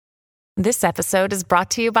This episode is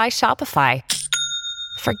brought to you by Shopify.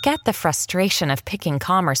 Forget the frustration of picking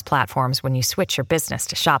commerce platforms when you switch your business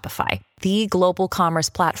to Shopify, the global commerce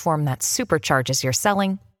platform that supercharges your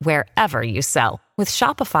selling wherever you sell. With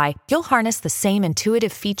Shopify, you'll harness the same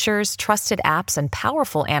intuitive features, trusted apps, and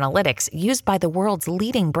powerful analytics used by the world's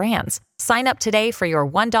leading brands. Sign up today for your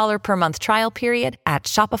 $1 per month trial period at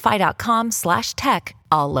shopify.com/tech,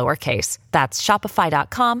 all lowercase. That's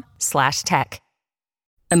shopify.com/tech.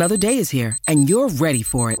 Another day is here, and you're ready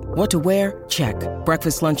for it. What to wear? Check.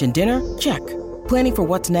 Breakfast, lunch, and dinner? Check. Planning for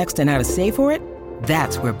what's next and how to save for it?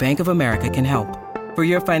 That's where Bank of America can help. For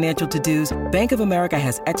your financial to-dos, Bank of America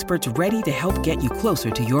has experts ready to help get you closer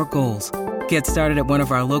to your goals. Get started at one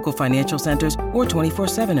of our local financial centers or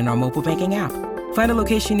 24/7 in our mobile banking app. Find a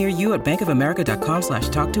location near you at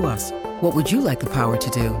bankofamerica.com/talktous. What would you like the power to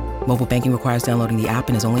do? Mobile banking requires downloading the app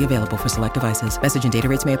and is only available for select devices. Message and data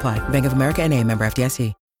rates may apply. Bank of America N.A., member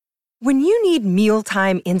FDIC. When you need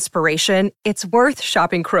mealtime inspiration, it's worth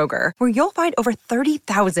shopping Kroger, where you'll find over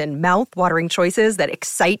 30,000 mouth-watering choices that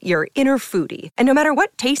excite your inner foodie. And no matter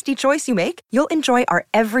what tasty choice you make, you'll enjoy our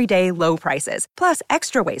everyday low prices, plus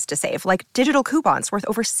extra ways to save, like digital coupons worth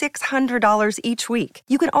over $600 each week.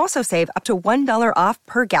 You can also save up to $1 off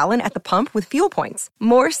per gallon at the pump with fuel points.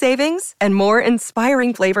 More savings and more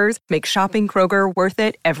inspiring flavors make shopping Kroger worth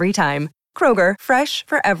it every time. Kroger, fresh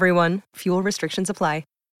for everyone. Fuel restrictions apply.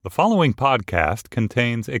 The following podcast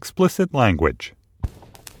contains explicit language.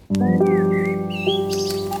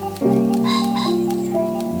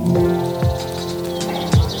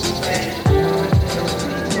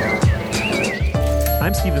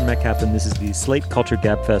 I'm Stephen Metcalf, and this is the Slate Culture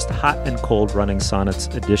Gabfest Hot and Cold Running Sonnets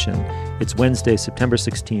edition. It's Wednesday, September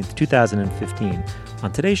 16th, 2015.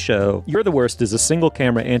 On today's show, You're the Worst is a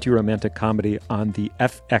single-camera anti-romantic comedy on the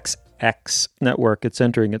FXX network. It's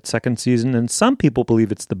entering its second season, and some people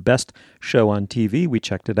believe it's the best show on TV. We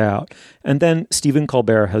checked it out. And then Stephen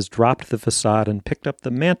Colbert has dropped the facade and picked up the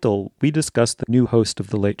mantle. We discussed the new host of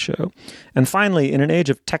The Late Show. And finally, in an age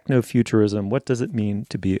of techno-futurism, what does it mean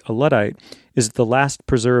to be a Luddite? Is it the last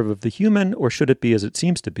preserve of the human, or should it be, as it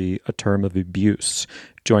seems to be, a term of abuse?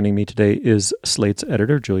 Joining me today is Slate's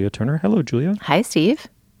editor, Julia Turner. Hello, Julia. Hi, Steve.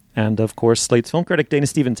 And, of course, Slate's film critic, Dana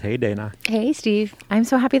Stevens. Hey, Dana. Hey, Steve. I'm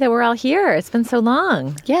so happy that we're all here. It's been so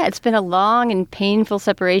long. Yeah, it's been a long and painful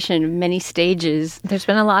separation of many stages. There's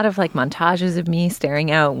been a lot of, montages of me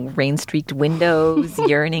staring out rain-streaked windows,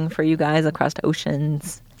 yearning for you guys across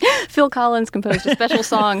oceans. Phil Collins composed a special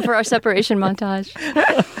song for our separation montage.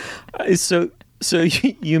 So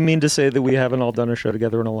you mean to say that we haven't all done a show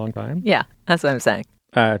together in a long time? Yeah, that's what I'm saying.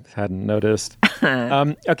 I hadn't noticed.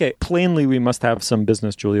 Okay, plainly we must have some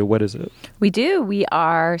business, Julia. What is it? We do. We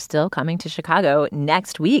are still coming to Chicago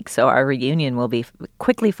next week, so our reunion will be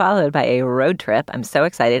quickly followed by a road trip. I'm so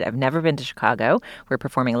excited. I've never been to Chicago. We're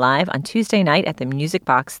performing live on Tuesday night at the Music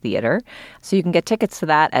Box Theater. So you can get tickets to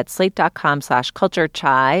that at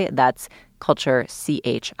slate.com/culturechai. That's Culture,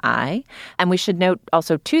 CHI. And we should note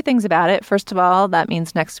also two things about it. First of all, that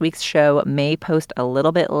means next week's show may post a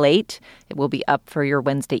little bit late. It will be up for your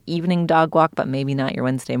Wednesday evening dog walk, but maybe not your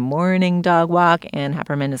Wednesday morning dog walk. And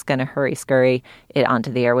Happerman is going to hurry-scurry it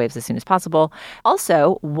onto the airwaves as soon as possible.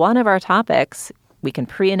 Also, one of our topics we can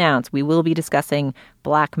pre-announce, we will be discussing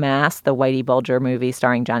Black Mass, the Whitey Bulger movie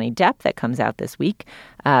starring Johnny Depp that comes out this week.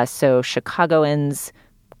 So Chicagoans,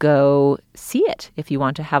 go see it if you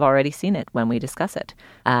want to have already seen it when we discuss it.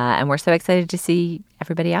 And we're so excited to see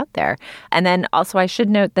everybody out there. And then also I should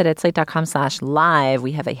note that at slate.com/live,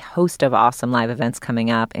 we have a host of awesome live events coming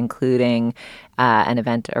up, including an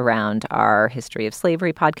event around our History of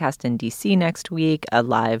Slavery podcast in D.C. next week, a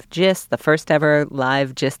live gist, the first ever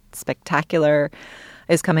live gist spectacular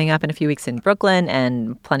is coming up in a few weeks in Brooklyn,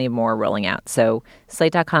 and plenty more rolling out. So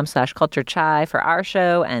slate.com/culturechai for our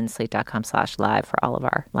show and slate.com/live for all of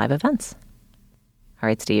our live events. All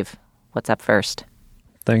right, Steve, what's up first?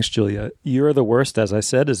 Thanks, Julia. You're the Worst, as I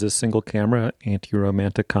said, is a single-camera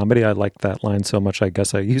anti-romantic comedy. I like that line so much, I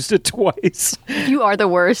guess I used it twice. You are the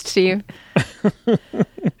worst, Steve.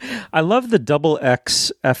 I love the double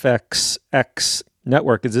X FXX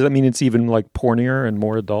network. Does that mean it's even pornier and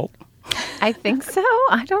more adult? I think so.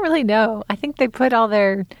 I don't really know. I think they put all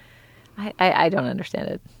their... I don't understand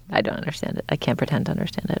it. I don't understand it. I can't pretend to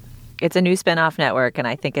understand it. It's a new spinoff network, and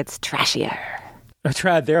I think it's trashier. I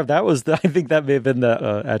tried there. I think that may have been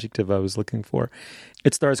the adjective I was looking for.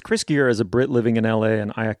 It stars Chris Gere as a Brit living in L.A.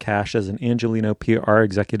 and Aya Cash as an Angelino PR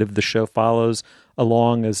executive. The show follows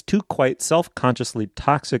along as two quite self-consciously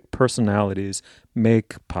toxic personalities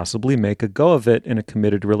possibly make a go of it in a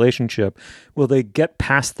committed relationship. Will they get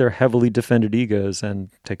past their heavily defended egos and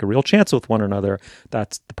take a real chance with one another?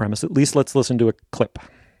 That's the premise. At least let's listen to a clip.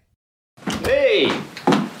 Hey!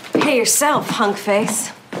 Hey yourself, hunk face.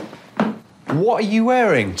 What are you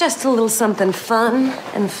wearing? Just a little something fun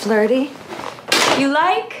and flirty. You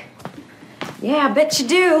like? Yeah, I bet you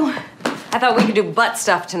do. I thought we could do butt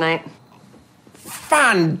stuff tonight.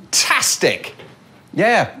 Fantastic!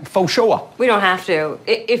 Yeah, for sure. We don't have to,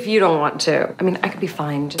 if you don't want to. I mean, I could be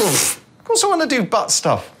fine, just... Of course I want to do butt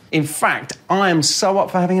stuff. In fact, I am so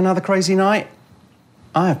up for having another crazy night.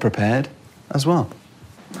 I have prepared as well.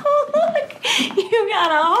 Oh, look! You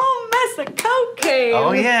got a whole mess of cocaine.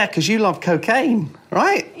 Oh, yeah, because you love cocaine,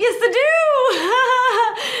 right? Yes, I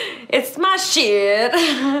do. It's my shit.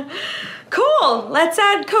 Cool. Let's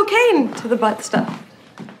add cocaine to the butt stuff.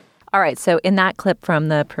 All right, so in that clip from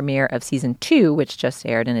the premiere of season 2, which just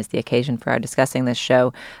aired and is the occasion for our discussing this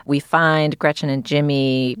show, we find Gretchen and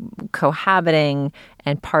Jimmy cohabiting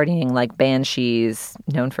and partying like banshees,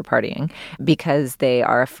 known for partying, because they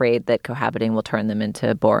are afraid that cohabiting will turn them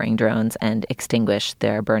into boring drones and extinguish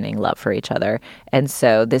their burning love for each other. And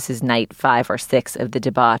so this is night 5 or 6 of the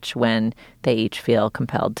debauch when they each feel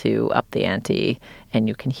compelled to up the ante, and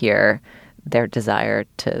you can hear their desire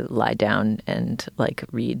to lie down and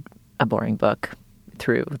read a boring book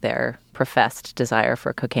through their professed desire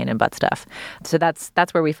for cocaine and butt stuff. So that's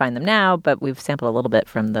where we find them now, but we've sampled a little bit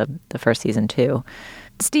from the first season too.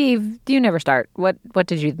 Steve, you never start. What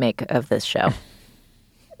did you make of this show?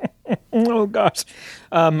 Oh, gosh.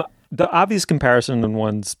 The obvious comparison in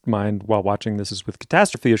one's mind while watching this is with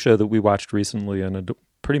Catastrophe, a show that we watched recently and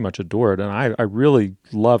pretty much adored. And I really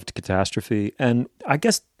loved Catastrophe. And I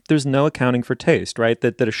guess there's no accounting for taste, right?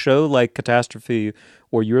 That a show like Catastrophe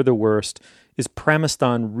or You're the Worst is premised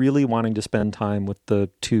on really wanting to spend time with the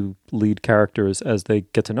two lead characters as they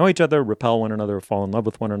get to know each other, repel one another, fall in love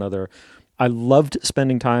with one another. I loved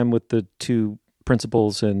spending time with the two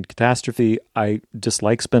principals in Catastrophe. I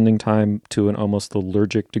dislike spending time to an almost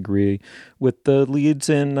allergic degree with the leads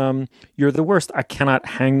in You're the Worst. I cannot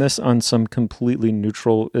hang this on some completely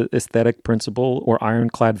neutral aesthetic principle or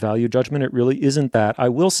ironclad value judgment. It really isn't that. I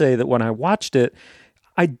will say that when I watched it,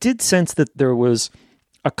 I did sense that there was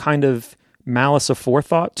a kind of malice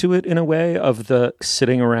aforethought to it in a way of the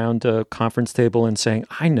sitting around a conference table and saying,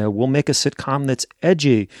 I know, we'll make a sitcom that's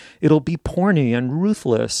edgy. It'll be porny and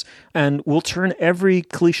ruthless. And we'll turn every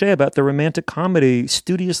cliche about the romantic comedy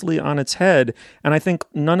studiously on its head. And I think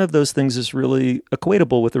none of those things is really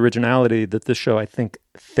equatable with originality that this show, I think,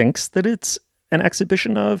 thinks that it's an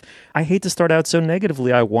exhibition of. I hate to start out so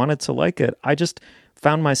negatively. I wanted to like it. I just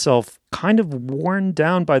found myself kind of worn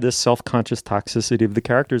down by this self-conscious toxicity of the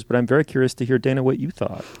characters, but I'm very curious to hear, Dana, what you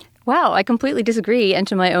thought. Wow, I completely disagree. And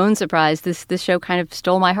to my own surprise, this show kind of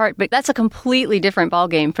stole my heart. But that's a completely different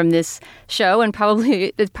ballgame from this show. And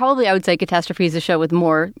probably I would say Catastrophe is a show with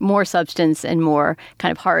more substance and more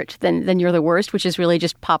kind of heart than You're the Worst, which is really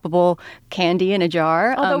just poppable candy in a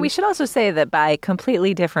jar. Although we should also say that by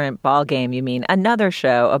completely different ballgame, you mean another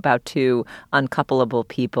show about two uncoupleable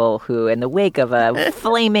people who, in the wake of a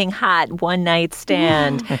flaming hot one-night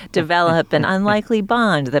stand, develop an unlikely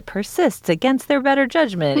bond that persists against their better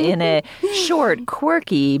judgment in a short,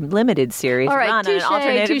 quirky, limited series run on an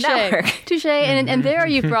alternative network. Touche. And there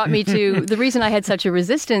you've brought me to the reason I had such a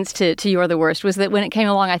resistance to You're the Worst was that when it came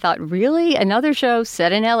along, I thought, really? Another show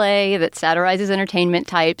set in L.A. that satirizes entertainment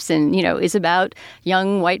types and, is about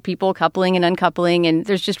young white people coupling and uncoupling. And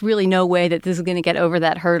there's just really no way that this is going to get over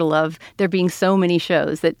that hurdle of there being so many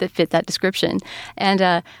shows that fit that description.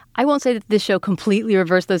 And I won't say that this show completely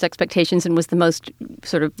reversed those expectations and was the most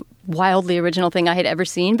sort of wildly original thing I had ever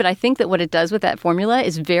seen, but I think that what it does with that formula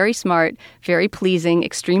is very smart, very pleasing,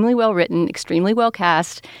 extremely well written, extremely well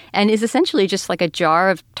cast, and is essentially just like a jar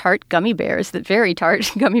of tart gummy bears, very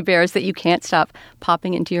tart gummy bears that you can't stop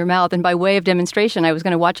popping into your mouth. And by way of demonstration, I was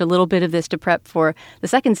going to watch a little bit of this to prep for the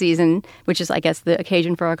second season, which is, I guess, the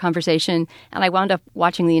occasion for our conversation, and I wound up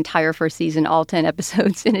watching the entire first season, all 10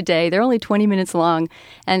 episodes in a day. They're only 20 minutes long,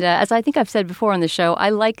 and as I think I've said before on the show, I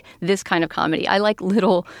like this kind of comedy. I like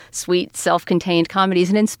little, sweet, self-contained comedies.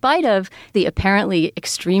 And in spite of the apparently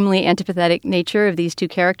extremely antipathetic nature of these two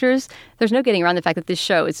characters, there's no getting around the fact that this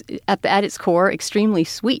show is, at its core, extremely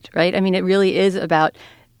sweet, right? I mean, it really is about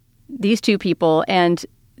these two people and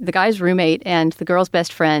the guy's roommate and the girl's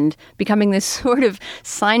best friend becoming this sort of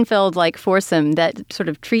Seinfeld-like foursome that sort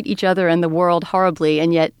of treat each other and the world horribly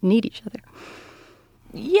and yet need each other.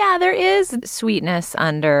 Yeah, there is sweetness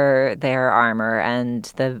under their armor, and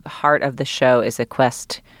the heart of the show is a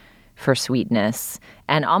quest for sweetness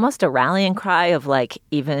and almost a rallying cry of like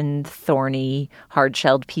even thorny,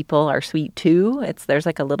 hard-shelled people are sweet too. There's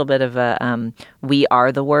like a little bit of a we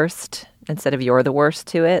are the worst instead of you're the worst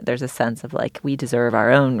to it. There's a sense of like we deserve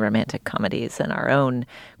our own romantic comedies and our own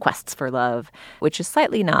quests for love, which is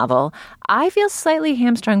slightly novel. I feel slightly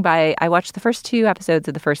hamstrung by, I watched the first 2 episodes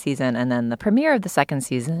of the first season and then the premiere of the second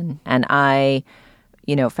season, and I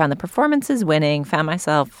found the performances winning, found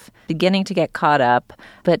myself beginning to get caught up.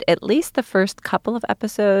 But at least the first couple of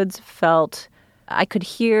episodes felt I could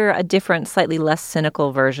hear a different, slightly less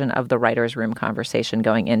cynical version of the writer's room conversation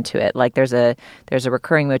going into it. Like there's a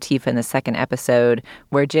recurring motif in the second episode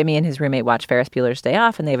where Jimmy and his roommate watch Ferris Bueller's Day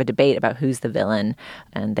Off, and they have a debate about who's the villain.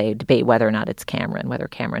 And they debate whether or not it's Cameron, whether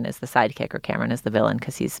Cameron is the sidekick or Cameron is the villain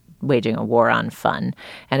because he's waging a war on fun.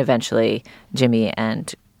 And eventually Jimmy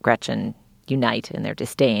and Gretchen unite in their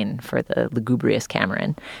disdain for the lugubrious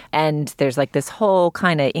Cameron. And there's like this whole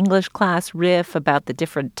kind of English class riff about the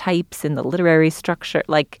different types in the literary structure.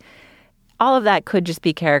 Like all of that could just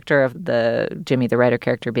be character of the Jimmy, the writer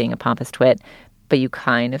character, being a pompous twit. But you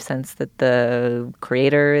kind of sense that the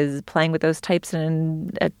creator is playing with those types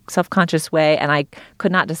in a self-conscious way. And I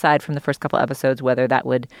could not decide from the first couple episodes whether that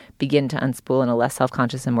would begin to unspool in a less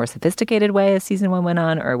self-conscious and more sophisticated way as season 1 went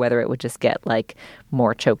on, or whether it would just get like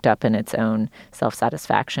more choked up in its own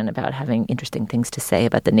self-satisfaction about having interesting things to say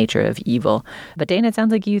about the nature of evil. But Dana, it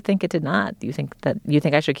sounds like you think it did not. Do you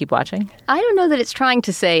think I should keep watching? I don't know that it's trying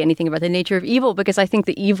to say anything about the nature of evil, because I think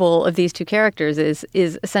the evil of these 2 characters is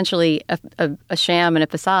essentially a sham and a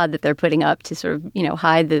facade that they're putting up to sort of,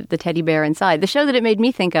 hide the teddy bear inside. The show that it made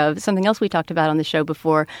me think of, something else we talked about on the show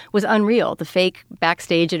before, was Unreal, the fake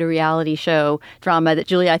backstage at a reality show drama that,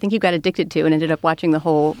 Julia, I think you got addicted to and ended up watching the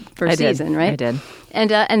whole first season, right? I did.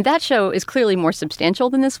 And that show is clearly more substantial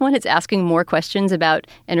than this one. It's asking more questions about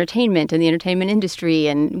entertainment and the entertainment industry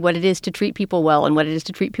and what it is to treat people well and what it is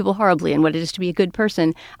to treat people horribly and what it is to be a good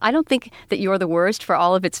person. I don't think that You're the Worst, for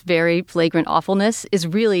all of its very flagrant awfulness, is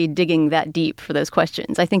really digging that deep for those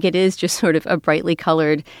questions. I think it is just sort of a brightly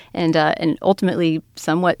colored and ultimately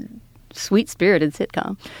somewhat sweet-spirited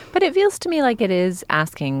sitcom. But it feels to me like it is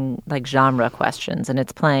asking like genre questions, and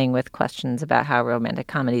it's playing with questions about how romantic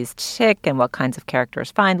comedies tick and what kinds of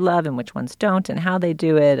characters find love and which ones don't and how they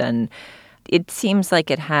do it. And it seems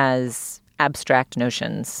like it has abstract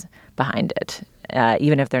notions behind it,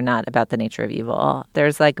 even if they're not about the nature of evil.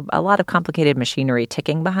 There's like a lot of complicated machinery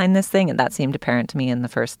ticking behind this thing, and that seemed apparent to me in the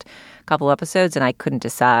first couple episodes, and I couldn't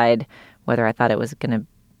decide whether I thought it was going to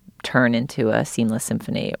turn into a seamless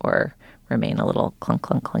symphony or remain a little clunk,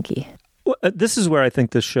 clunk, clunky. Well, this is where I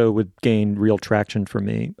think this show would gain real traction for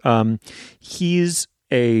me. He's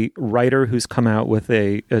a writer who's come out with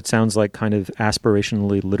it sounds like kind of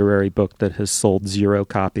aspirationally literary book that has sold 0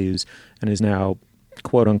 copies and is now,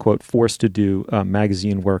 quote unquote, forced to do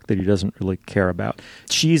magazine work that he doesn't really care about.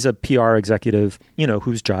 She's a PR executive,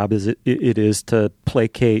 whose job it is to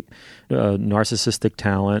placate narcissistic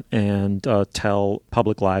talent and tell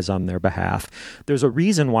public lies on their behalf. There's a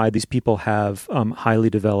reason why these people have highly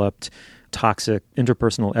developed toxic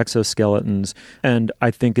interpersonal exoskeletons, and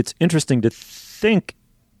I think it's interesting to think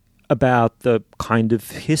about the kind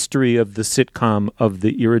of history of the sitcom of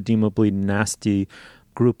the irredeemably nasty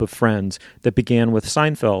group of friends that began with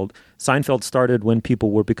Seinfeld. Seinfeld started when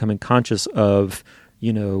people were becoming conscious of,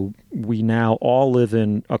 we now all live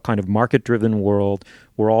in a kind of market-driven world.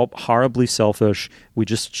 We're all horribly selfish. We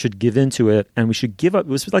just should give into it, and we should give up. It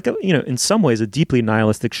was like, in some ways, a deeply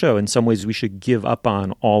nihilistic show. In some ways, we should give up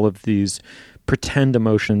on all of these pretend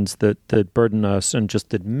emotions that burden us and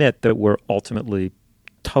just admit that we're ultimately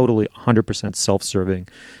totally 100% self-serving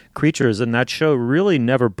creatures. And that show really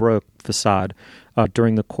never broke facade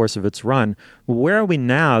during the course of its run. Where are we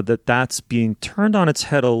now that that's being turned on its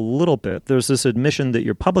head a little bit? There's this admission that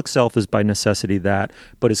your public self is by necessity that,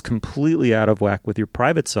 but is completely out of whack with your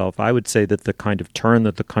private self. I would say that the kind of turn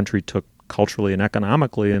that the country took culturally and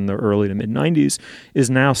economically in the early to mid-90s is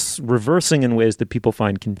now reversing in ways that people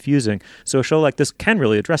find confusing. So a show like this can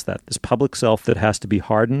really address that. This public self that has to be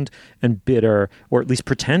hardened and bitter, or at least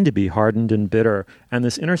pretend to be hardened and bitter, and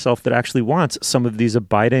this inner self that actually wants some of these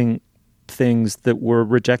abiding things that were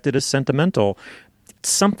rejected as sentimental.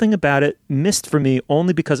 Something about it missed for me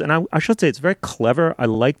only because, and I should say it's very clever. I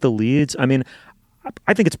like the leads. I mean,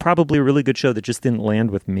 I think it's probably a really good show that just didn't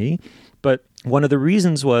land with me. But one of the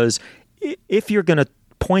reasons was, if you're going to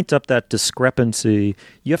point up that discrepancy,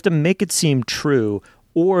 you have to make it seem true,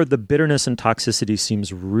 or the bitterness and toxicity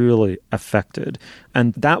seems really affected.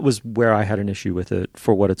 And that was where I had an issue with it,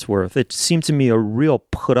 for what it's worth. It seemed to me a real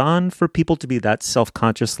put on for people to be that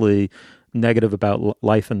self-consciously negative about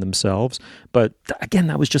life and themselves. But again,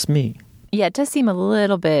 that was just me. Yeah, it does seem a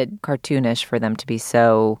little bit cartoonish for them to be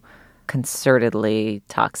so concertedly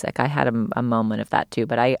toxic. I had a moment of that too,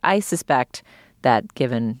 but I suspect that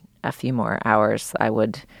given a few more hours, I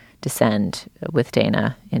would descend with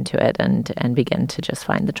Dana into it and begin to just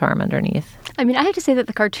find the charm underneath. I mean, I have to say that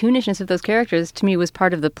the cartoonishness of those characters, to me, was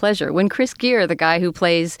part of the pleasure. When Chris Gere, the guy who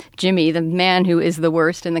plays Jimmy, the man who is the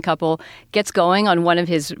worst in the couple, gets going on one of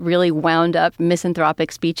his really wound-up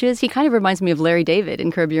misanthropic speeches, he kind of reminds me of Larry David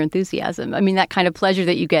in Curb Your Enthusiasm. I mean, that kind of pleasure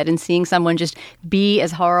that you get in seeing someone just be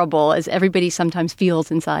as horrible as everybody sometimes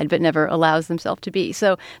feels inside, but never allows themselves to be.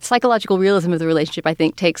 So psychological realism of the relationship, I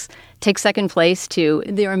think, takes second place to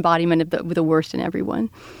their embodiment of the worst in everyone.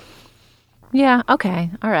 Yeah. Okay.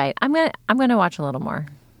 All right. I'm gonna watch a little more.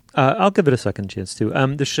 I'll give it a second chance too.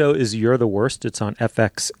 The show is You're the Worst. It's on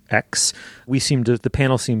FXX. The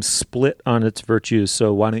panel seems split on its virtues.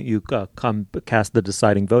 So why don't you come cast the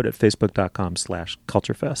deciding vote at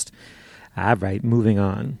facebook.com/culturefest. All right. Moving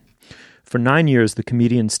on. For 9 years, the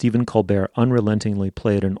comedian Stephen Colbert unrelentingly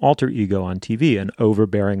played an alter ego on TV, an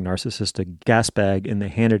overbearing narcissistic gasbag in the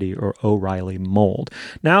Hannity or O'Reilly mold.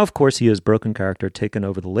 Now, of course, he has broken character, taken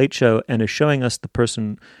over The Late Show, and is showing us the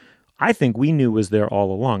person I think we knew was there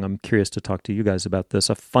all along. I'm curious to talk to you guys about this.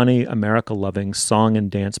 A funny, America-loving song and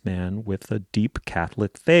dance man with a deep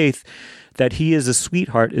Catholic faith. That he is a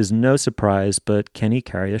sweetheart is no surprise, but can he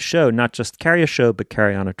carry a show? Not just carry a show, but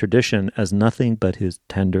carry on a tradition as nothing but his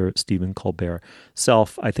tender Stephen Colbert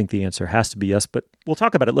self? I think the answer has to be yes, but we'll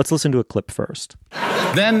talk about it. Let's listen to a clip first.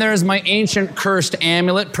 Then there's my ancient cursed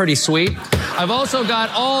amulet, pretty sweet. I've also got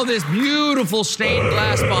all this beautiful stained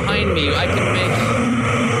glass behind me. I can make...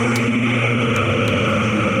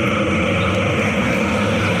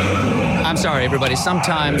 I'm sorry, everybody.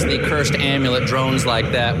 Sometimes the cursed amulet drones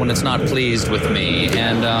like that when it's not pleased with me.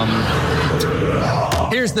 And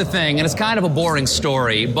here's the thing, and it's kind of a boring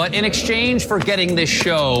story, but in exchange for getting this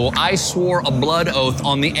show, I swore a blood oath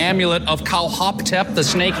on the amulet of Kauhoptep, the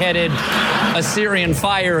snake-headed Assyrian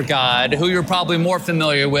fire god, who you're probably more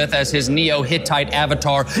familiar with as his Neo-Hittite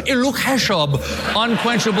avatar, Illukheshub,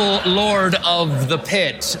 unquenchable lord of the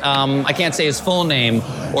pit. I can't say his full name,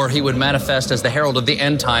 or he would manifest as the herald of the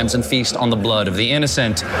end times and feast on the blood of the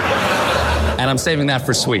innocent. And I'm saving that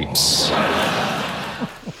for sweeps.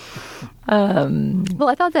 Well,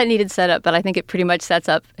 I thought that needed setup, but I think it pretty much sets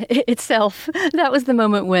up itself. That was the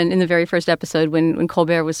moment when, in the very first episode, when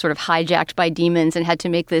Colbert was sort of hijacked by demons and had to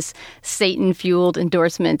make this Satan-fueled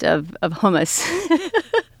endorsement of hummus,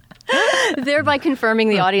 thereby confirming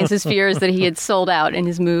the audience's fears that he had sold out in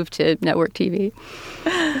his move to network TV.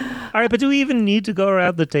 All right, but do we even need to go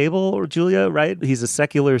around the table, or Julia, right? He's a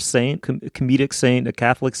secular saint, comedic saint, a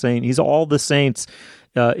Catholic saint. He's all the saints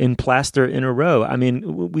in plaster in a row. I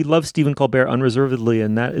mean, we love Stephen Colbert unreservedly,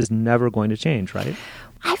 and that is never going to change, right?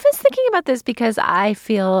 I was thinking about this because I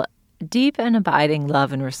feel deep and abiding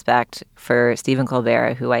love and respect for Stephen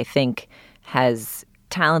Colbert, who I think has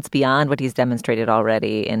talents beyond what he's demonstrated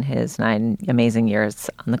already in his 9 amazing years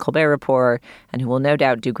on The Colbert Report, and who will no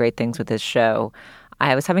doubt do great things with his show.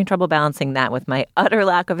 I was having trouble balancing that with my utter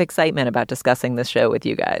lack of excitement about discussing this show with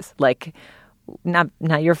you guys. Like, not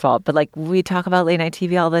your fault, but like we talk about late night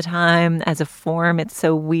TV all the time as a form. It's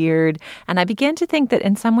so weird. And I began to think that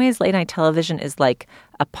in some ways late night television is like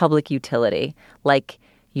a public utility. Like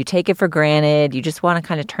you take it for granted. You just want to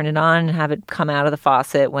kind of turn it on and have it come out of the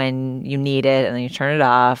faucet when you need it, and then you turn it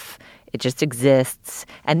off. It just exists.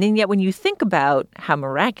 And then yet when you think about how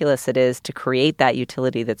miraculous it is to create that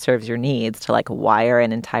utility that serves your needs, to like wire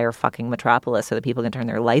an entire fucking metropolis so that people can turn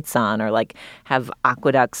their lights on, or like have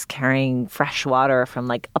aqueducts carrying fresh water from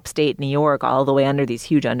like upstate New York all the way under these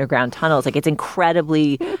huge underground tunnels. Like it's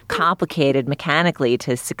incredibly complicated mechanically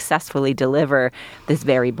to successfully deliver this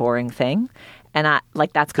very boring thing. And I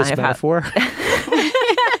like that's kind this of metaphor.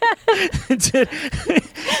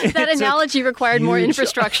 That analogy required more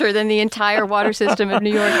infrastructure than the entire water system of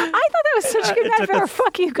New York. I thought that was such a good metaphor.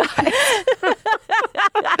 Fuck you guys.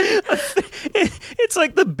 It's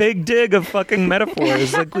like the big dig of fucking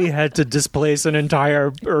metaphors. Like we had to displace an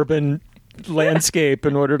entire urban landscape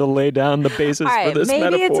in order to lay down the basis for this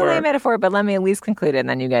metaphor. Maybe it's a lame metaphor, but let me at least conclude it, and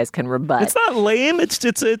then you guys can rebut. It's not lame. It's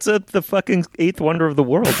the fucking eighth wonder of the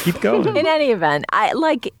world. Keep going. In any event,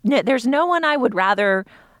 there's no one I would rather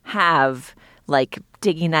have like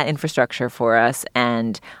digging that infrastructure for us.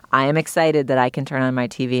 And I am excited that I can turn on my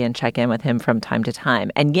TV and check in with him from time to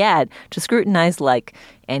time. And yet, to scrutinize like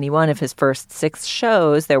any one of his first 6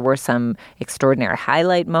 shows, there were some extraordinary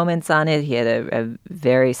highlight moments on it. He had a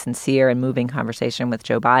very sincere and moving conversation with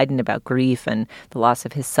Joe Biden about grief and the loss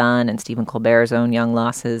of his son and Stephen Colbert's own young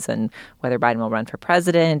losses and whether Biden will run for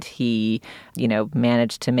president. He,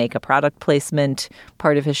 managed to make a product placement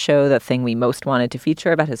part of his show, the thing we most wanted to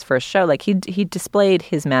feature about his first show. Like he displayed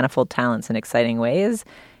his manifold talents in exciting ways.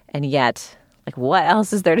 And yet, like, what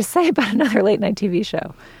else is there to say about another late night TV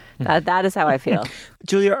show? That is how I feel.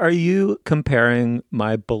 Julia, are you comparing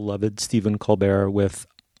my beloved Stephen Colbert with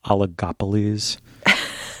Oligopolis?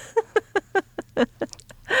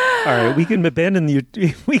 All right, we can abandon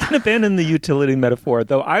the utility metaphor,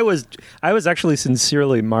 though I was actually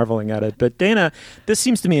sincerely marveling at it. But Dana, this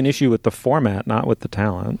seems to me an issue with the format, not with the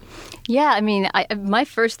talent. Yeah, I mean, my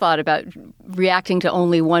first thought about reacting to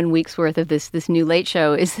only 1 week's worth of this new Late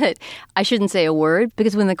Show is that I shouldn't say a word,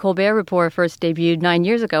 because when the Colbert Report first debuted 9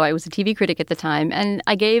 years ago, I was a TV critic at the time, and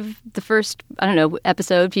I gave the first,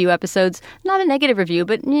 few episodes, not a negative review,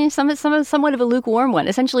 but somewhat of a lukewarm one.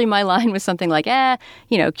 Essentially, my line was something like,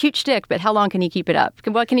 cute shtick, but how long can he keep it up?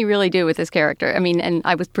 What can he really do with this character? I mean, and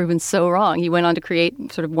I was proven so wrong. He went on to create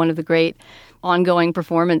sort of one of the great ongoing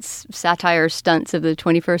performance satire stunts of the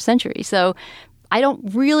 21st century. So I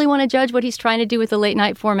don't really want to judge what he's trying to do with the late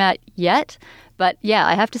night format yet. But yeah,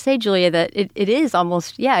 I have to say, Julia, that it is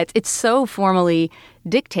almost, it's so formally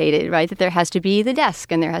dictated, right? That there has to be the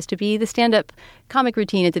desk and there has to be the stand-up comic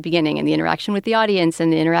routine at the beginning and the interaction with the audience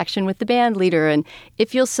and the interaction with the band leader. And it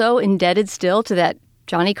feels so indebted still to that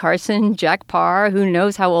Johnny Carson, Jack Parr, who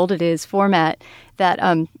knows how old it is, format,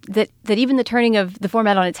 that even the turning of the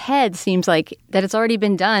format on its head seems like that it's already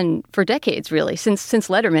been done for decades, really, since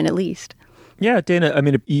Letterman at least. Yeah, Dana, I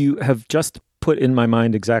mean, you have just put in my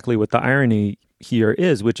mind exactly what the irony here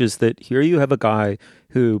is, which is that here you have a guy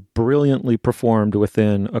who brilliantly performed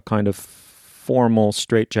within a kind of formal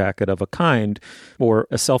straitjacket of a kind, or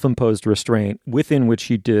a self-imposed restraint within which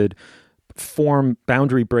he did form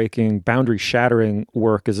boundary-breaking, boundary-shattering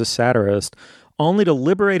work as a satirist, only to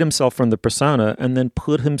liberate himself from the persona and then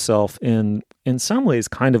put himself in some ways,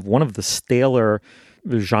 kind of one of the staler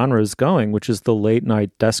genres going, which is the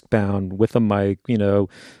late-night desk-bound, with a mic,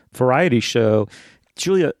 variety show.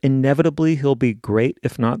 Julia, inevitably he'll be great,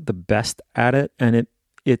 if not the best at it, and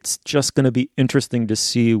it's just going to be interesting to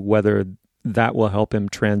see whether that will help him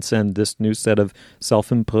transcend this new set of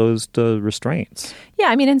self-imposed restraints. Yeah,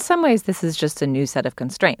 I mean, in some ways, this is just a new set of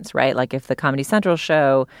constraints, right? Like if the Comedy Central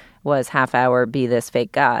show was half hour, be this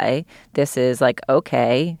fake guy, this is like,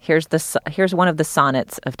 okay, here's one of the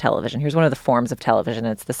sonnets of television. Here's one of the forms of television.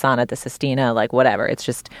 It's the sonnet, the sestina, like whatever. It's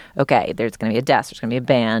just, okay, there's going to be a desk, there's going to be a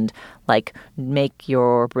band, like make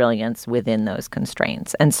your brilliance within those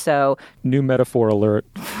constraints. And so... New metaphor alert.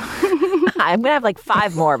 I'm going to have like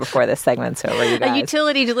 5 more before this segment's over, you guys. A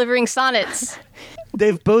utility delivering sonnets.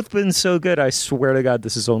 They've both been so good. I swear to God,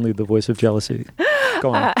 this is only the voice of jealousy.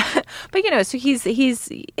 Go on. But, so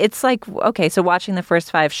it's like, okay, so watching the first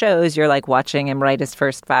 5 shows, you're like watching him write his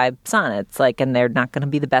first 5 sonnets, like, and they're not going to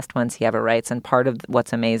be the best ones he ever writes. And part of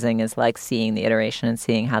what's amazing is like seeing the iteration and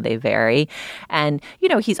seeing how they vary. And,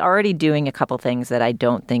 he's already doing a couple things that I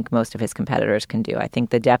don't think most of his competitors can do. I think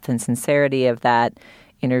the depth and sincerity of that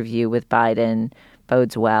interview with Biden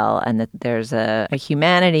bodes well, and that there's a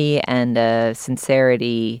humanity and a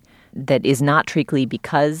sincerity that is not treacly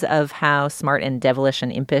because of how smart and devilish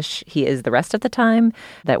and impish he is the rest of the time,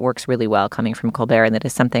 that works really well coming from Colbert, and that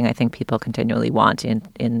is something I think people continually want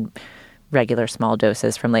in regular small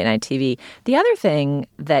doses from late night TV. The other thing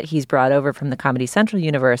that he's brought over from the Comedy Central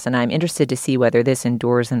universe, and I'm interested to see whether this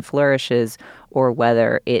endures and flourishes or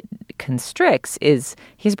whether it constricts, is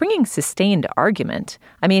he's bringing sustained argument.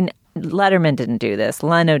 I mean, Letterman didn't do this.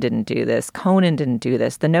 Leno didn't do this. Conan didn't do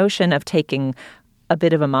this. The notion of taking a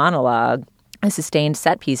bit of a monologue, a sustained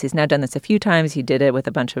set piece. He's now done this a few times. He did it with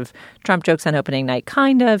a bunch of Trump jokes on opening night,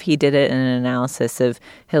 kind of. He did it in an analysis of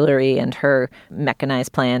Hillary and her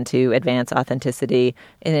mechanized plan to advance authenticity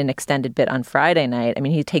in an extended bit on Friday night. I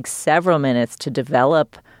mean, he takes several minutes to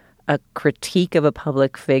develop a critique of a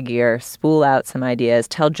public figure, spool out some ideas,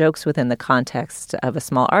 tell jokes within the context of a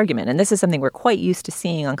small argument. And this is something we're quite used to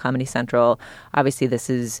seeing on Comedy Central. Obviously, this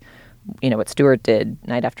is what Stewart did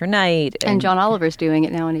night after night. And John Oliver's doing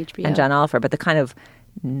it now on HBO. And John Oliver. But the kind of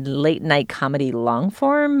late night comedy long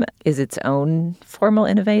form is its own formal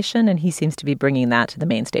innovation, and he seems to be bringing that to the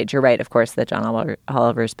main stage. You're right, of course, that John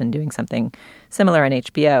Oliver's been doing something similar on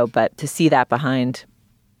HBO, but to see that behind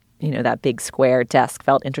that big square desk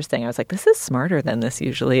felt interesting. I was like, this is smarter than this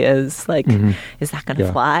usually is. Like, is that going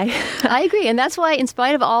to fly? I agree. And that's why, in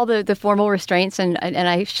spite of all the formal restraints, and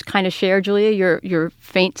I kind of share, Julia, your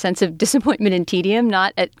faint sense of disappointment and tedium,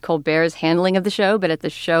 not at Colbert's handling of the show, but at the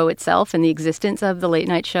show itself and the existence of the late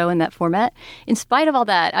night show in that format. In spite of all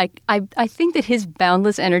that, I think that his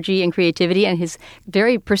boundless energy and creativity and his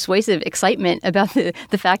very persuasive excitement about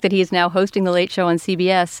the fact that he is now hosting the Late Show on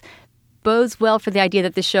CBS bodes well for the idea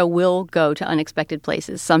that the show will go to unexpected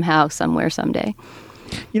places somehow, somewhere, someday.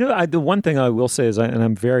 The one thing I will say is, and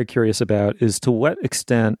I'm very curious about, is to what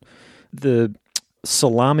extent the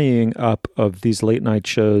salamying up of these late night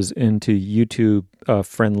shows into YouTube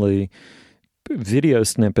friendly video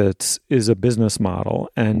snippets is a business model,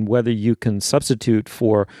 and whether you can substitute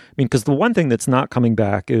for, because the one thing that's not coming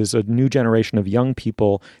back is a new generation of young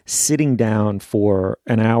people sitting down for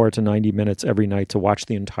an hour to 90 minutes every night to watch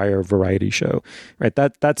the entire variety show, right?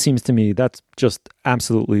 That seems to me, that's just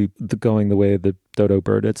absolutely going the way of the dodo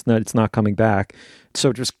bird. It's not coming back.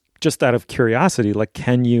 So just out of curiosity, like,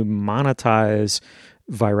 can you monetize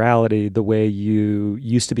virality the way you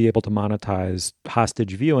used to be able to monetize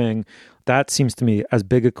hostage viewing? That seems to me as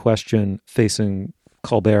big a question facing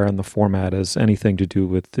Colbert and the format as anything to do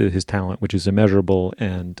with his talent, which is immeasurable,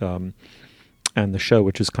 and the show,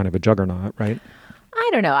 which is kind of a juggernaut, right? I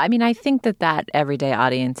don't know. I think that everyday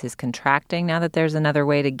audience is contracting now that there's another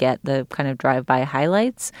way to get the kind of drive-by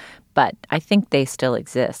highlights, but I think they still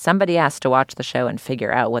exist. Somebody has to watch the show and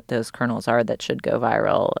figure out what those kernels are that should go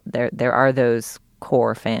viral. There are those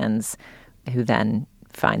core fans who then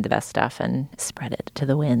find the best stuff and spread it to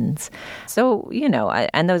the winds. So,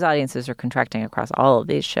 and those audiences are contracting across all of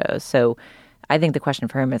these shows. So I think the question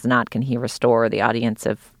for him is not, can he restore the audience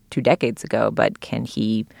of 2 decades ago, but can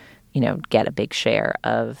he, get a big share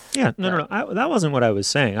of... Yeah, no. That wasn't what I was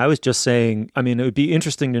saying. I was just saying, it would be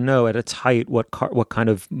interesting to know at its height what kind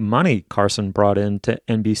of money Carson brought into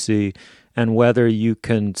NBC, and whether you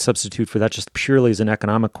can substitute for that just purely as an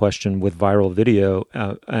economic question with viral video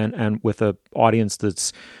and with an audience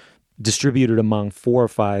that's distributed among 4 or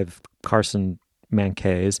 5 Carson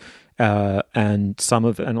manqués, and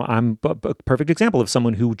I'm a perfect example of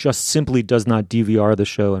someone who just simply does not DVR the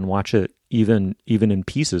show and watch it even in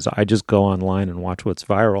pieces. I just go online and watch what's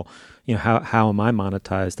viral. How am I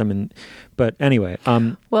monetized? But anyway.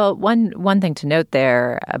 Well, one thing to note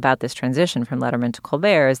there about this transition from Letterman to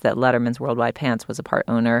Colbert is that Letterman's Worldwide Pants was a part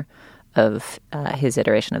owner of his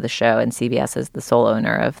iteration of the show, and CBS is the sole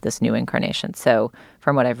owner of this new incarnation. So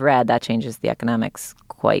from what I've read, that changes the economics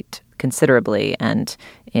quite considerably and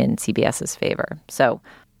in CBS's favor. So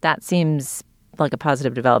that seems like a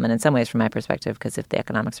positive development in some ways from my perspective, because if the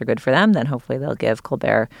economics are good for them, then hopefully they'll give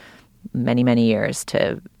Colbert many, many years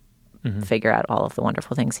to figure out all of the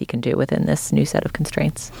wonderful things he can do within this new set of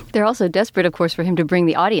constraints. They're also desperate, of course, for him to bring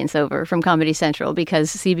the audience over from Comedy Central, because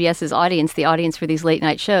CBS's audience, the audience for these late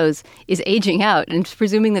night shows, is aging out. And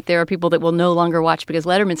presuming that there are people that will no longer watch because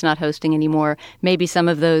Letterman's not hosting anymore, maybe some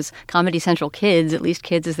of those Comedy Central kids, at least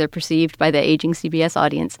kids as they're perceived by the aging CBS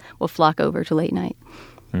audience, will flock over to late night.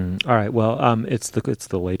 All right. Well, it's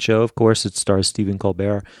the Late Show, of course. It stars Stephen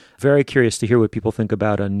Colbert. Very curious to hear what people think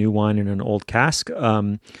about a new wine in an old cask.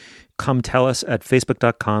 Come tell us at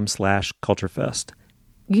facebook.com/culturefest.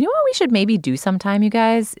 You know what we should maybe do sometime, you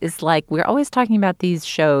guys, is like, we're always talking about these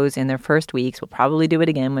shows in their first weeks. We'll probably do it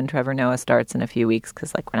again when Trevor Noah starts in a few weeks,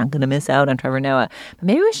 because we're not going to miss out on Trevor Noah. But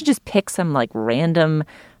maybe we should just pick some random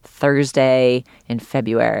Thursday in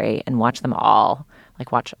February and watch them all.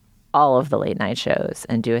 Watch all of the late night shows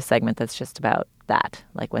and do a segment that's just about that,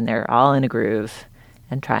 when they're all in a groove,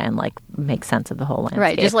 and try and make sense of the whole landscape.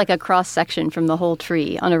 Right, just like a cross-section from the whole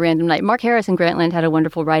tree on a random night. Mark Harris in Grantland had a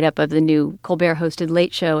wonderful write-up of the new Colbert-hosted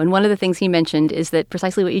Late Show, and one of the things he mentioned is that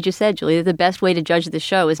precisely what you just said, Julie, that the best way to judge the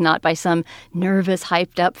show is not by some nervous,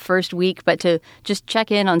 hyped-up first week, but to just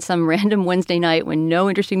check in on some random Wednesday night when no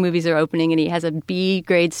interesting movies are opening and he has a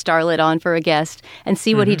B-grade starlet on for a guest, and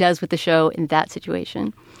see what he does with the show in that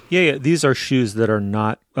situation. Yeah. These are shoes that are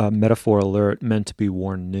not, metaphor alert, meant to be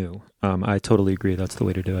worn new. I totally agree. That's the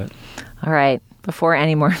way to do it. All right. Before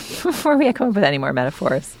we come up with any more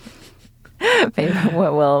metaphors, maybe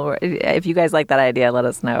if you guys like that idea, let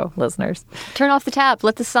us know, listeners. Turn off the tap.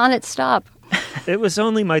 Let the sonnet stop. It was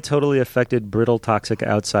only my totally affected, brittle, toxic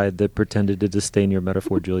outside that pretended to disdain your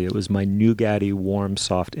metaphor, Julia. It was my nougaty, warm,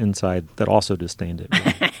 soft inside that also disdained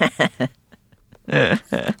it.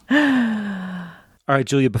 All right,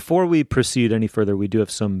 Julia, before we proceed any further, we do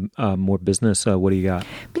have some more business. What do you got?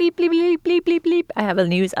 Bleep, bleep, bleep, bleep, bleep, bleep. I have a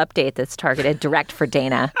news update that's targeted direct for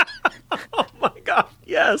Dana. Oh, my God.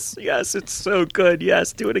 Yes, it's so good.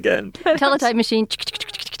 Yes, do it again. Teletype machine.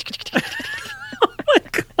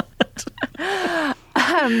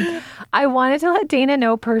 I wanted to let Dana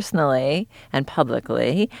know personally and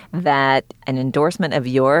publicly that an endorsement of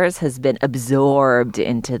yours has been absorbed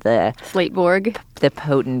into the Slateborg, the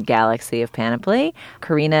potent galaxy of Panoply.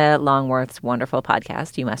 Karina Longworth's wonderful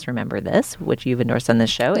podcast, You Must Remember This, which you've endorsed on this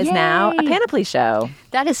show, is now a Panoply show.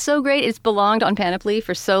 That is so great. It's belonged on Panoply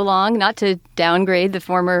for so long, not to downgrade the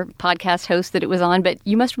former podcast host that it was on, but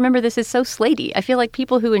You Must Remember This is so Slatey. I feel like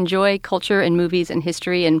people who enjoy culture and movies and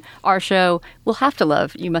history and our show will have to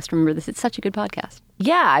love You Must Remember This. It's such a good podcast.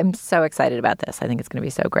 Yeah, I'm so excited about this. I think it's going to be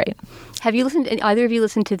so great. Have you listened? Either of you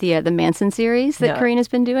listened to the Manson series that Karina's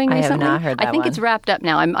been doing recently? I have not heard that I think it's wrapped up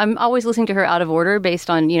now. I'm always listening to her out of order based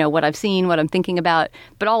on what I've seen, what I'm thinking about.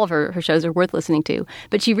 But all of her shows are worth listening to.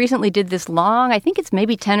 But she recently did this long, I think it's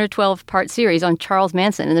maybe 10 or 12 part series on Charles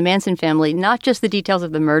Manson and the Manson family. Not just the details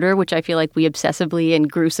of the murder, which I feel like we obsessively and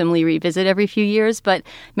gruesomely revisit every few years, but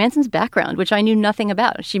Manson's background, which I knew nothing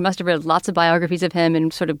about. She must have read lots of biographies of him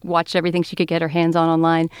and sort of watched everything she could get her hands on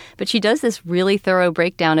online. But she does this really thorough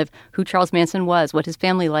breakdown of who Charles Manson was, what his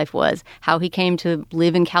family life was, how he came to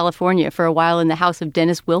live in California for a while in the house of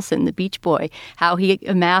Dennis Wilson, the Beach Boy, how he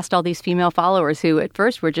amassed all these female followers who at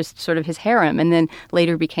first were just sort of his harem and then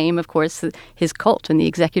later became, of course, his cult and the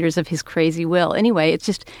executors of his crazy will. Anyway, it's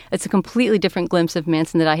a completely different glimpse of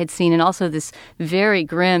Manson that I had seen, and also this very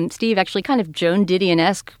grim, Steve, actually kind of Joan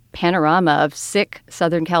Didion-esque panorama of sick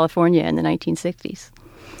Southern California in the 1960s.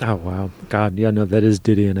 Oh, wow. God, yeah, no, that is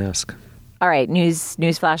Didion-esque. All right, news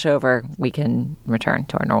flash over. We can return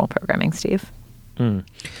to our normal programming, Steve.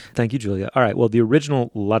 Thank you, Julia. All right, well, the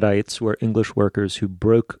original Luddites were English workers who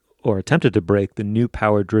broke or attempted to break the new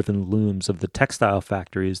power-driven looms of the textile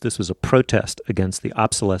factories. This was a protest against the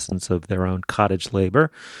obsolescence of their own cottage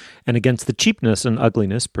labor and against the cheapness and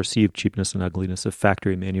ugliness, perceived cheapness and ugliness of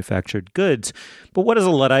factory-manufactured goods. But what is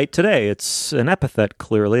a Luddite today? It's an epithet,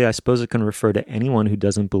 clearly. I suppose it can refer to anyone who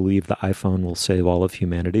doesn't believe the iPhone will save all of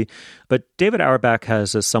humanity. But David Auerbach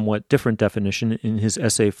has a somewhat different definition in his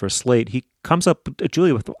essay for Slate. He comes up,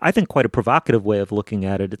 Julia, with, I think, quite a provocative way of looking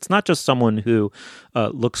at it. It's not just someone who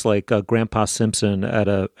looks like Grandpa Simpson at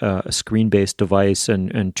a screen-based device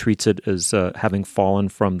and treats it as having fallen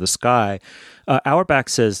from the sky. Auerbach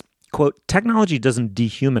says, quote, "Technology doesn't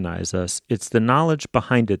dehumanize us. It's the knowledge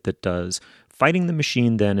behind it that does. Fighting the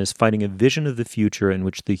machine, then, is fighting a vision of the future in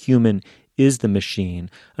which the human is the machine."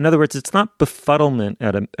 In other words, it's not befuddlement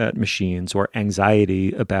at machines or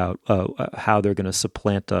anxiety about how they're going to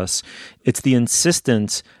supplant us. It's the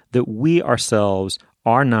insistence that we ourselves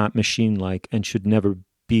are not machine-like and should never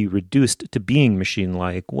be reduced to being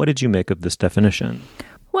machine-like. What did you make of this definition?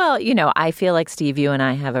 Well, I feel like, Steve, you and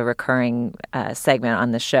I have a recurring segment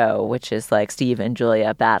on the show, which is like Steve and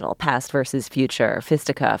Julia battle, past versus future,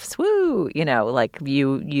 fisticuffs, woo! Like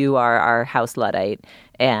you are our house Luddite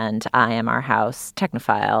and I am our house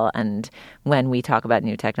technophile. And when we talk about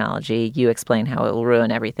new technology, you explain how it will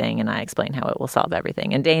ruin everything and I explain how it will solve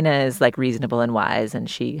everything. And Dana is like reasonable and wise and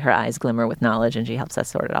her eyes glimmer with knowledge and she helps us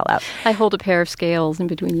sort it all out. I hold a pair of scales in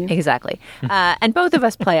between you. Exactly. And both of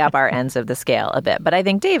us play up our ends of the scale a bit. But I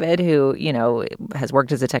think David, who, has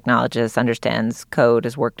worked as a technologist, understands code,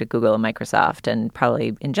 has worked at Google and Microsoft, and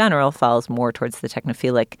probably in general falls more towards the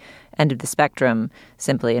technophilic end of the spectrum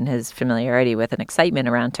simply in his familiarity with and excitement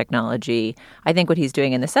around technology. I think what he's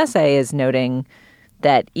doing in this essay is noting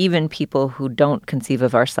that even people who don't conceive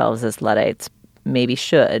of ourselves as Luddites maybe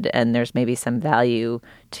should, and there's maybe some value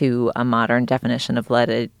to a modern definition of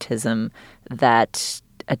Ludditism that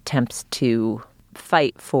attempts to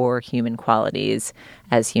fight for human qualities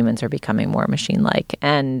as humans are becoming more machine-like.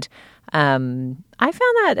 And I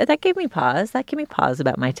found that gave me pause. That gave me pause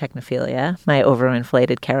about my technophilia, my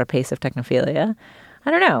overinflated carapace of technophilia.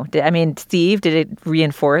 I don't know. Steve, did it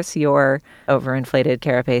reinforce your overinflated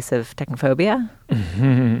carapace of technophobia?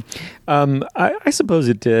 I suppose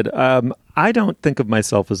it did. I don't think of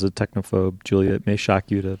myself as a technophobe, Julia. It may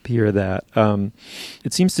shock you to hear that.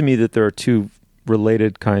 It seems to me that there are two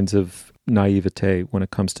related kinds of naivete when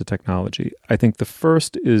it comes to technology. I think the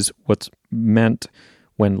first is what's meant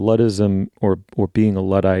when Luddism or being a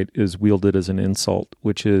Luddite is wielded as an insult,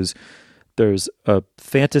 which is there's a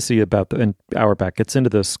fantasy about and Auerbach gets into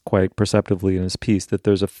this quite perceptively in his piece, that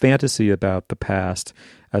there's a fantasy about the past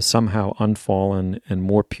as somehow unfallen and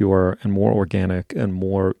more pure and more organic and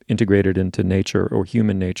more integrated into nature or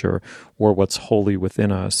human nature or what's wholly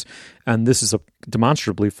within us. And this is a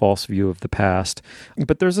demonstrably false view of the past.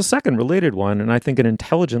 But there's a second related one, and I think an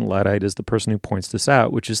intelligent Luddite is the person who points this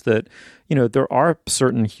out, which is that, there are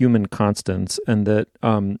certain human constants and that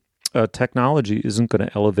technology isn't going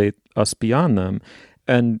to elevate us beyond them.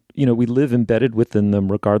 And, we live embedded within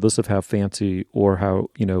them regardless of how fancy or how,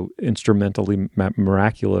 instrumentally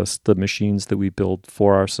miraculous the machines that we build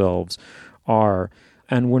for ourselves are.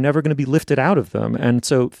 And we're never going to be lifted out of them. And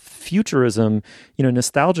so futurism,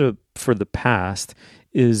 nostalgia for the past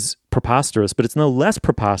is preposterous, but it's no less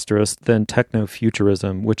preposterous than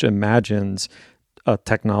techno-futurism, which imagines a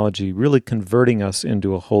technology really converting us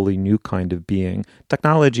into a wholly new kind of being.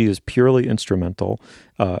 Technology is purely instrumental.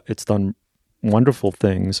 It's done wonderful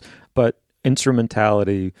things, but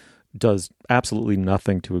instrumentality does absolutely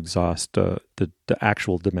nothing to exhaust the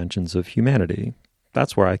actual dimensions of humanity.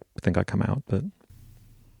 That's where I think I come out, but...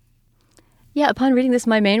 Yeah, upon reading this,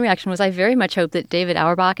 my main reaction was I very much hope that David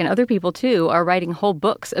Auerbach and other people, too, are writing whole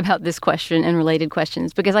books about this question and related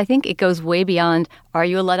questions, because I think it goes way beyond, are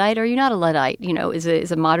you a Luddite or are you not a Luddite?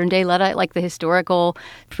 Is a modern-day Luddite like the historical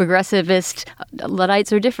progressivist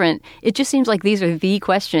Luddites are different? It just seems like these are the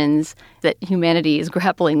questions that humanity is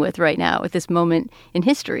grappling with right now at this moment in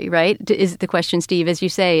history, right? Is the question, Steve, as you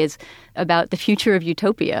say, is about the future of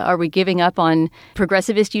utopia. Are we giving up on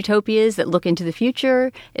progressivist utopias that look into the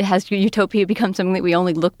future? Has utopia become something that we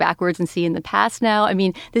only look backwards and see in the past now? I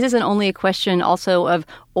mean, this isn't only a question also of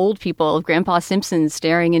old people, of Grandpa Simpson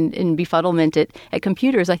staring in befuddlement at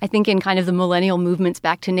computers. I think in kind of the millennial movements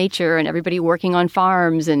back to nature and everybody working on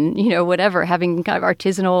farms and, whatever, having kind of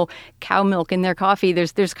artisanal cow milk in their coffee,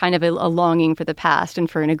 there's kind of a longing for the past and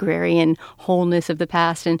for an agrarian wholeness of the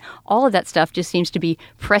past. And all of that stuff just seems to be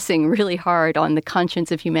pressing really hard on the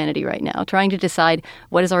conscience of humanity right now, trying to decide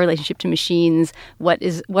what is our relationship to machines, what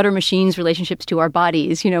are machines' relationships to our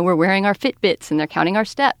bodies. We're wearing our Fitbits and they're counting our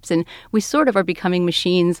steps, and we sort of are becoming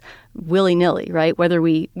machines willy-nilly, right? Whether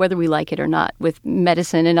we like it or not, with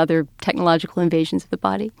medicine and other technological invasions of the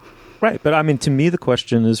body. Right. But I mean, to me, the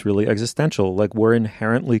question is really existential. Like, we're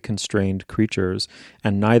inherently constrained creatures,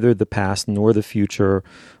 and neither the past nor the future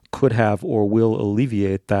could have or will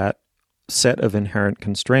alleviate that set of inherent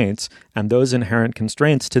constraints. And those inherent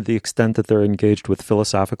constraints, to the extent that they're engaged with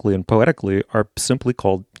philosophically and poetically, are simply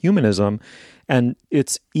called humanism. And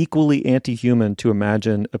it's equally anti-human to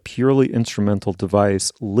imagine a purely instrumental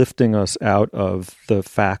device lifting us out of the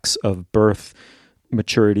facts of birth,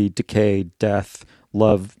 maturity, decay, death,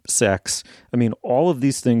 love, sex. I mean, all of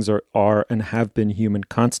these things are and have been human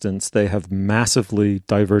constants. They have massively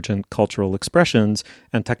divergent cultural expressions,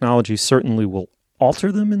 and technology certainly will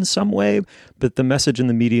alter them in some way, but the message and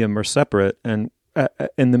the medium are separate. And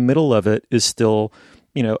in the middle of it is still,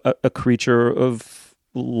 a creature of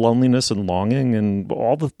loneliness and longing and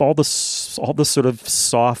all the sort of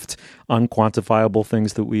soft, unquantifiable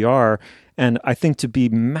things that we are. And I think to be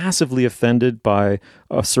massively offended by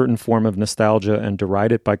a certain form of nostalgia and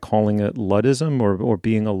deride it by calling it Luddism or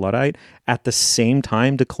being a Luddite, at the same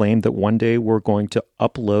time to claim that one day we're going to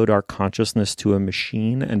upload our consciousness to a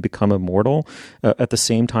machine and become immortal, at the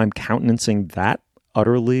same time countenancing that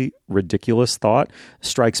utterly ridiculous thought,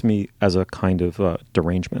 strikes me as a kind of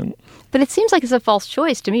derangement. But it seems like it's a false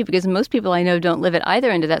choice to me, because most people I know don't live at either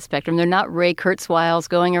end of that spectrum. They're not Ray Kurzweils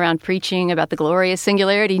going around preaching about the glorious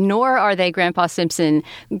singularity, nor are they Grandpa Simpson,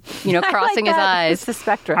 crossing his eyes. It's the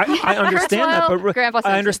spectrum. I understand that, but Grandpa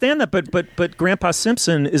Simpson. I understand that, but Grandpa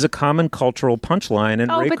Simpson is a common cultural punchline, and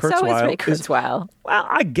Ray Kurzweil so is Ray Kurzweil. Well,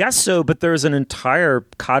 I guess so, but there's an entire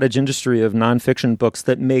cottage industry of nonfiction books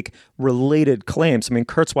that make related claims. I mean,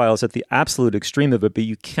 Kurzweil is at the absolute extreme of it, but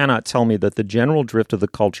you cannot tell me that the general drift of the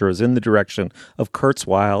culture is in the direction of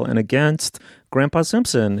Kurzweil and against Grandpa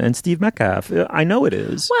Simpson and Steve Metcalf. I know it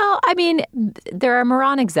is. Well, I mean, there are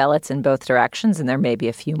moronic zealots in both directions, and there may be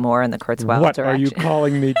a few more in the Kurzweil direction. What are you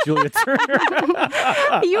calling me, Julia Turner?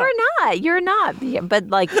 You're not. But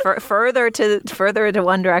like further to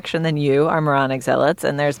one direction than you are moronic zealots,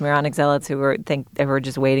 and there's moronic zealots who think they were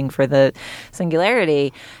just waiting for the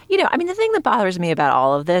singularity. I mean, the thing that bothers me about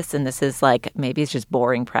all of this, and this is like, maybe it's just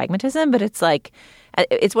boring pragmatism, but it's like,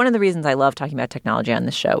 it's one of the reasons I love talking about technology on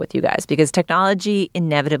this show with you guys, because technology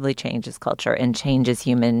inevitably changes culture and changes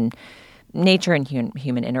human nature and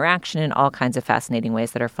human interaction in all kinds of fascinating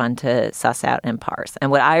ways that are fun to suss out and parse. And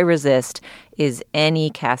what I resist is any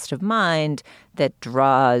cast of mind that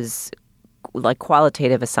draws like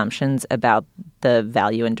qualitative assumptions about the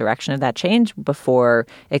value and direction of that change before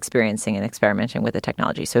experiencing and experimenting with the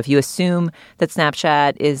technology. So if you assume that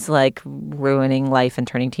Snapchat is like ruining life and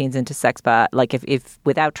turning teens into sex bot, like if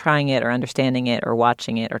without trying it or understanding it or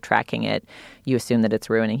watching it or tracking it, you assume that it's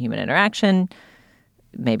ruining human interaction,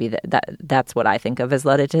 maybe that's what I think of as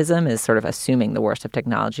Ludditism, is sort of assuming the worst of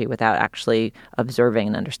technology without actually observing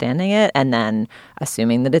and understanding it, and then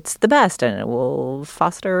assuming that it's the best and it will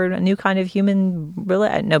foster a new kind of human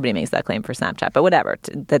nobody makes that claim for Snapchat, but whatever.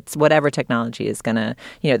 That's whatever technology is going to,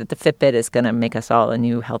 that the Fitbit is going to make us all a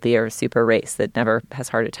new, healthier super race that never has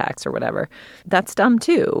heart attacks or whatever. That's dumb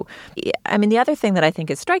too. I mean, the other thing that I think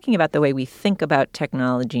is striking about the way we think about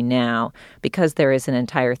technology now, because there is an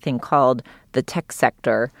entire thing called the tech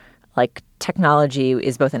sector, like technology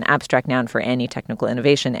is both an abstract noun for any technical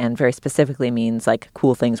innovation and very specifically means like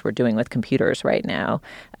cool things we're doing with computers right now.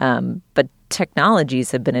 But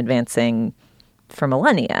technologies have been advancing for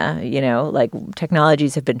millennia, like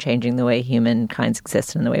technologies have been changing the way humankind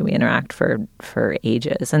exists and the way we interact for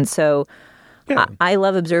ages. And so I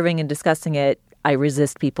love observing and discussing it. I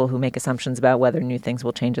resist people who make assumptions about whether new things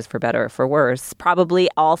will change us for better or for worse. Probably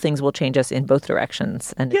all things will change us in both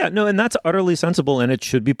directions. And that's utterly sensible. And it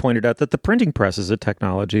should be pointed out that the printing press is a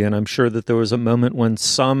technology. And I'm sure that there was a moment when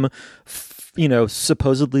some,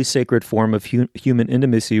 supposedly sacred form of human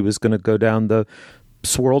intimacy was going to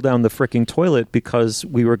swirl down the freaking toilet because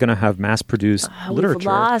we were going to have mass-produced literature. We've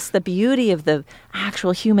lost the beauty of the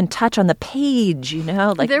actual human touch on the page,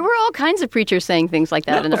 Like there were all kinds of preachers saying things like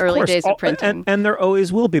that in the early days of printing. And there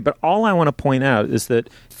always will be. But all I want to point out is that,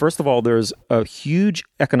 first of all, there's a huge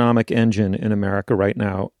economic engine in America right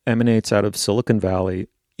now, emanates out of Silicon Valley,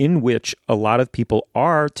 in which a lot of people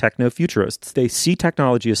are techno-futurists. They see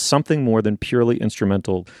technology as something more than purely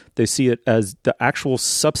instrumental. They see it as the actual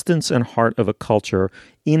substance and heart of a culture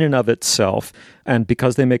in and of itself. And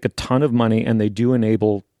because they make a ton of money and they do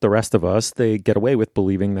enable the rest of us, they get away with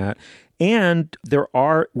believing that. And there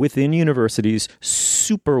are, within universities,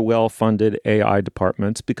 super well-funded AI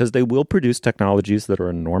departments because they will produce technologies that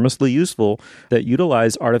are enormously useful that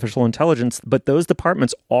utilize artificial intelligence. But those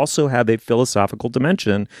departments also have a philosophical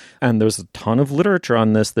dimension. And there's a ton of literature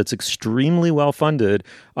on this that's extremely well-funded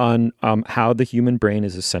on how the human brain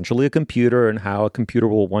is essentially a computer and how a computer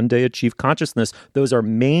will one day achieve consciousness. Those are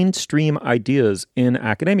mainstream ideas in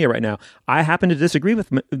academia right now. I happen to disagree with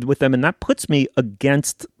them, and that puts me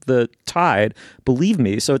against the tide, believe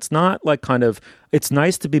me. So it's not like it's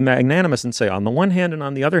nice to be magnanimous and say on the one hand and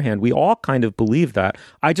on the other hand, we all kind of believe that.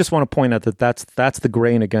 I just want to point out that that's the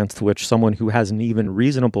grain against which someone who has an even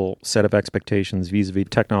reasonable set of expectations vis-a-vis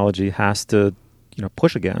technology has to,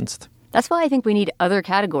 push against. That's why I think we need other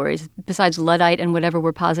categories besides Luddite and whatever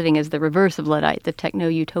we're positing as the reverse of Luddite, the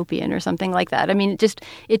techno-utopian or something like that. I mean,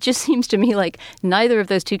 it just seems to me like neither of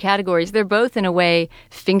those two categories, they're both in a way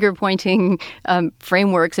finger-pointing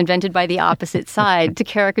frameworks invented by the opposite side to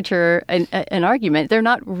caricature an argument. They're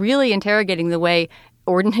not really interrogating the way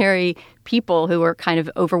ordinary people who are kind of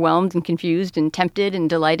overwhelmed and confused and tempted and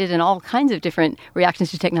delighted and all kinds of different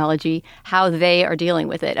reactions to technology, how they are dealing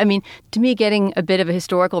with it. I mean, to me, getting a bit of a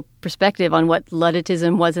historical perspective on what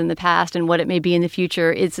Ludditism was in the past and what it may be in the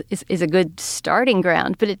future is a good starting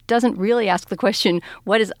ground, but it doesn't really ask the question,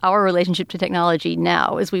 what is our relationship to technology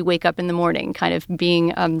now as we wake up in the morning, kind of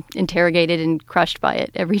being interrogated and crushed by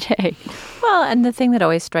it every day? Well, and the thing that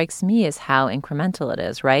always strikes me is how incremental it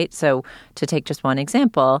is, right? So to take just one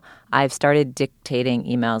example, I've started dictating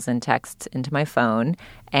emails and texts into my phone.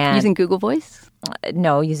 And using Google Voice?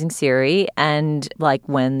 No, using Siri. And like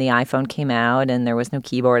when the iPhone came out and there was no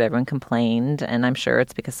keyboard, everyone complained. And I'm sure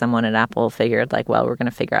it's because someone at Apple figured like, well, we're going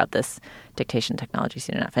to figure out this dictation technology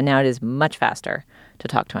soon enough. And now it is much faster to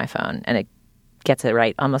talk to my phone. And it gets it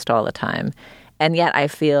right almost all the time. And yet I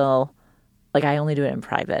feel like I only do it in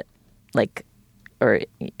private.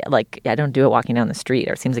 I don't do it walking down the street,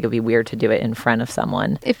 or it seems like it'd be weird to do it in front of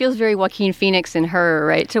someone. It feels very Joaquin Phoenix in Her,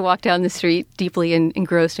 right? To walk down the street deeply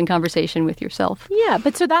engrossed in conversation with yourself. Yeah,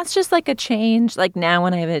 but so that's just like a change. Like now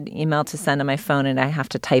when I have an email to send on my phone and I have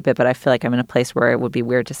to type it, but I feel like I'm in a place where it would be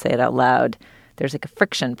weird to say it out loud, there's like a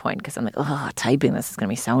friction point because I'm like, typing this is going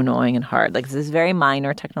to be so annoying and hard. Like this is very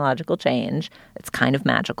minor technological change. It's kind of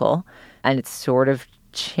magical, and it sort of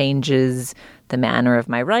changes the manner of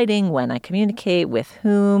my writing, when I communicate, with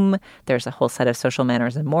whom. There's a whole set of social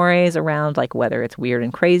manners and mores around, like whether it's weird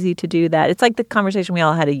and crazy to do that. It's like the conversation we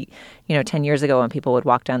all had 10 years ago when people would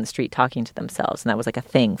walk down the street talking to themselves. And that was like a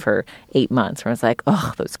thing for 8 months where it's like,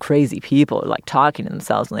 those crazy people are like talking to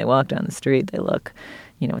themselves when they walk down the street. They look,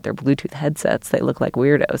 with their Bluetooth headsets, they look like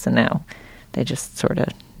weirdos. And now they just sort of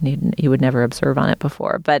you would never observe on it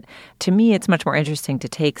before. But to me, it's much more interesting to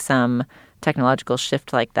take some technological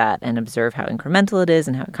shift like that and observe how incremental it is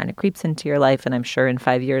and how it kind of creeps into your life. And I'm sure in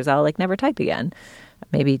 5 years, I'll never type again.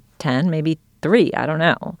 Maybe 10, maybe 3, I don't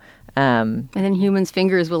know. And then humans'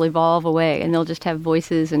 fingers will evolve away, and they'll just have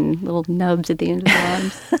voices and little nubs at the end of their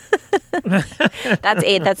arms.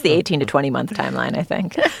 That's the 18 to 20 month timeline, I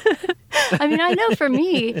think. I mean, I know for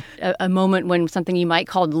me, a moment when something you might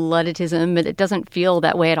call Ludditism, but it doesn't feel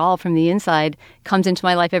that way at all from the inside, comes into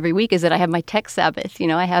my life every week, is that I have my tech Sabbath. You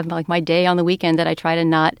know, I have like my day on the weekend that I try to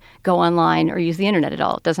not go online or use the internet at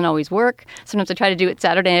all. It doesn't always work. Sometimes I try to do it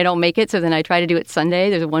Saturday and I don't make it, so then I try to do it Sunday.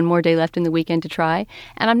 There's one more day left in the weekend to try.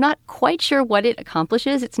 And I'm not quite sure what it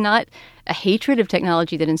accomplishes. It's not a hatred of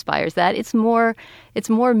technology that inspires that. It's more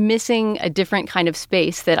missing a different kind of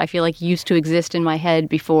space that I feel like used to exist in my head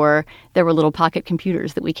before there were little pocket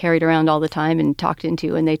computers that we carried around all the time and talked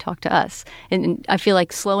into, and they talked to us. And I feel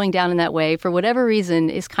like slowing down in that way, for whatever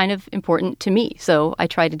reason, is kind of important to me. So I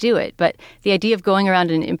try to do it. But the idea of going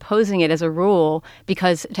around and imposing it as a rule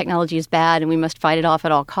because technology is bad and we must fight it off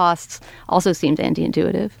at all costs also seems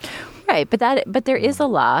anti-intuitive. Right, but there is a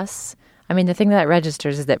loss. I mean, the thing that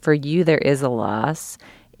registers is that for you, there is a loss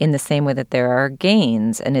in the same way that there are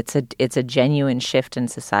gains. And it's a genuine shift in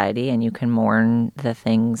society, and you can mourn the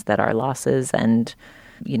things that are losses and,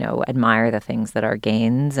 you know, admire the things that are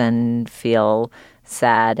gains and feel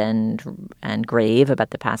sad and grave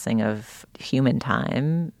about the passing of human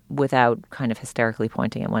time without kind of hysterically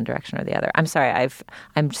pointing in one direction or the other. I'm sorry,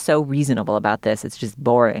 I'm so reasonable about this. It's just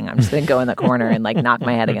boring. I'm just going to go in the corner and like knock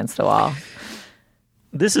my head against a wall.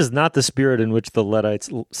 This is not the spirit in which the Luddites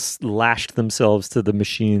lashed themselves to the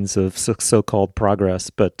machines of so-called progress,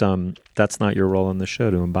 but that's not your role on the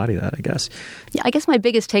show to embody that, I guess. Yeah, I guess my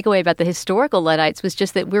biggest takeaway about the historical Luddites was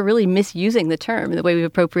just that we're really misusing the term, the way we've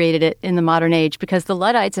appropriated it in the modern age, because the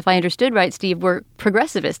Luddites, if I understood right, Steve, were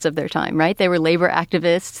progressivists of their time, right? They were labor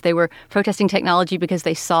activists. They were protesting technology because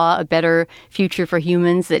they saw a better future for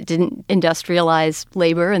humans that didn't industrialize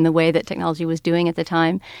labor in the way that technology was doing at the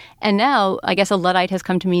time. And now, I guess a Luddite has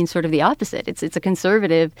come to mean sort of the opposite. It's a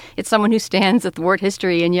conservative. It's someone who stands athwart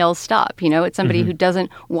history and yells stop. You know, it's somebody who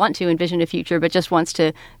doesn't want to envision a future, but just wants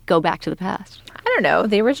to go back to the past. I don't know.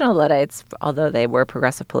 The original Luddites, although they were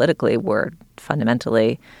progressive politically, were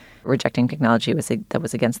fundamentally rejecting technology that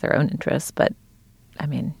was against their own interests. But, I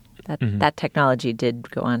mean, that technology did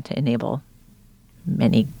go on to enable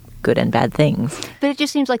many good and bad things. But it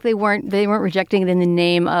just seems like they weren't rejecting it in the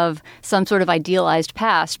name of some sort of idealized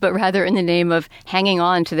past, but rather in the name of hanging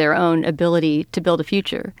on to their own ability to build a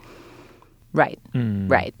future. Right.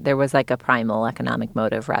 Right. There was like a primal economic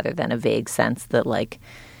motive rather than a vague sense that like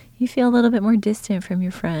you feel a little bit more distant from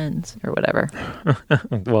your friends or whatever.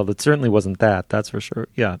 Well, it certainly wasn't that. That's for sure.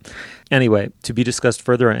 Yeah. Anyway, to be discussed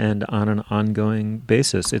further and on an ongoing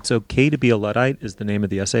basis. It's Okay to Be a Luddite is the name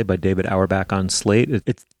of the essay by David Auerbach on Slate.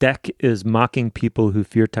 Its deck is mocking people who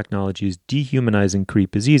fear technology's dehumanizing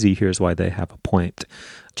creep is easy. Here's why they have a point.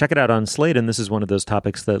 Check it out on Slate, and this is one of those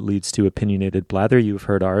topics that leads to opinionated blather. You've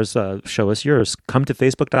heard ours. Show us yours. Come to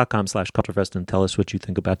facebook.com/culturefest and tell us what you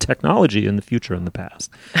think about technology in the future and the past.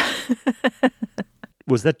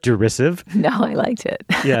 Was that derisive? No, I liked it.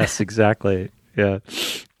 Yes, exactly. Yeah.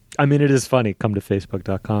 I mean, it is funny. Come to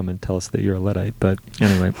facebook.com and tell us that you're a Luddite. But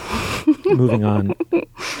anyway, moving on.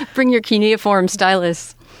 Bring your cuneiform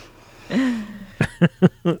stylus.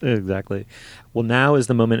 Exactly. Well, now is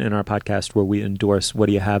the moment in our podcast where we endorse What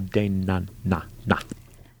Do You Have, Day Na.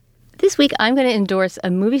 This week, I'm going to endorse a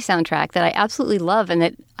movie soundtrack that I absolutely love and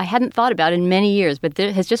that I hadn't thought about in many years, but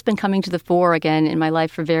that has just been coming to the fore again in my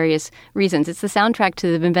life for various reasons. It's the soundtrack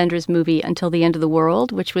to the Wim Wenders movie Until the End of the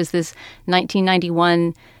World, which was this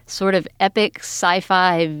 1991 sort of epic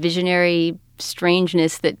sci-fi visionary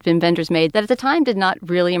strangeness that Wim Wenders made that at the time did not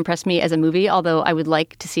really impress me as a movie, although I would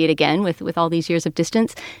like to see it again with all these years of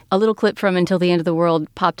distance. A little clip from Until the End of the World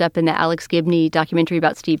popped up in the Alex Gibney documentary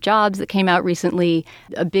about Steve Jobs that came out recently.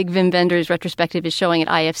 A big Wim Wenders retrospective is showing at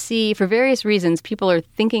IFC. For various reasons, people are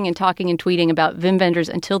thinking and talking and tweeting about Wim Wenders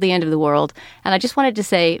Until the End of the World. And I just wanted to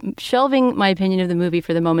say, shelving my opinion of the movie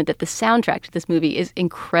for the moment, that the soundtrack to this movie is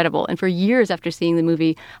incredible. And for years after seeing the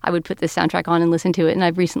movie, I would put this soundtrack on and listen to it, and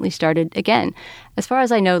I've recently started again. As far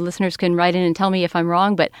as I know, listeners can write in and tell me if I'm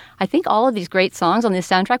wrong, but I think all of these great songs on this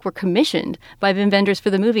soundtrack were commissioned by Wim Wenders for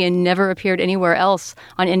the movie and never appeared anywhere else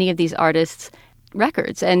on any of these artists'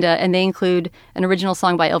 records. And they include an original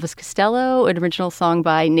song by Elvis Costello, an original song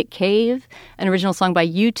by Nick Cave, an original song by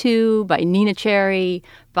U2, by Nina Cherry,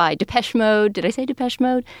 by Depeche Mode. Did I say Depeche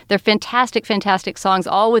Mode? They're fantastic, fantastic songs,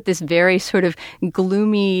 all with this very sort of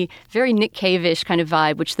gloomy, very Nick Cave-ish kind of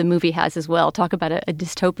vibe, which the movie has as well. Talk about a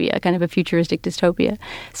dystopia, kind of a futuristic dystopia.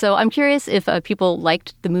 So I'm curious if people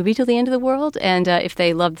liked the movie Till the End of the World, and if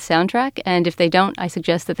they loved the soundtrack. And if they don't, I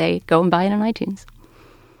suggest that they go and buy it on iTunes.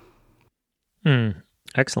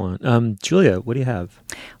 Excellent. Julia, what do you have?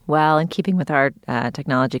 Well, in keeping with our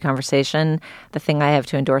technology conversation, the thing I have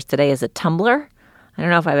to endorse today is a Tumblr. I don't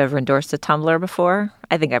know if I've ever endorsed a Tumblr before.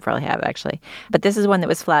 I think I probably have, actually. But this is one that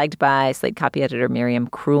was flagged by Slate copy editor Miriam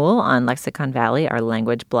Krull on Lexicon Valley, our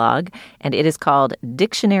language blog. And it is called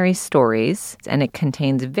Dictionary Stories. And it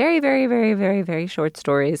contains very, very, very, very, very short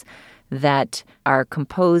stories that are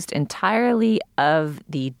composed entirely of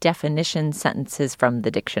the definition sentences from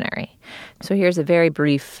the dictionary. So here's a very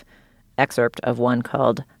brief excerpt of one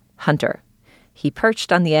called Hunter. He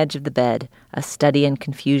perched on the edge of the bed, a study in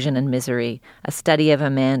confusion and misery, a study of a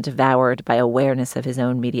man devoured by awareness of his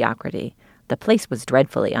own mediocrity. The place was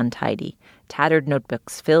dreadfully untidy. Tattered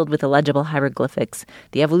notebooks filled with illegible hieroglyphics,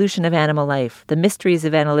 the evolution of animal life, the mysteries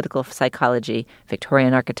of analytical psychology,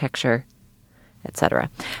 Victorian architecture, etc.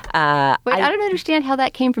 Wait, I don't understand how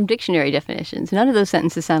that came from dictionary definitions. None of those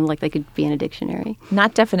sentences sounded like they could be in a dictionary.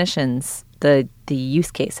 Not definitions, the use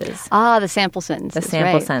cases. Ah, the sample sentences. The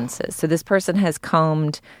sample sentences. So this person has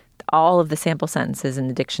combed all of the sample sentences in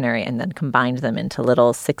the dictionary and then combined them into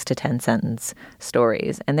little 6 to 10 sentence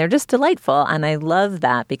stories. And they're just delightful. And I love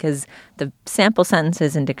that because the sample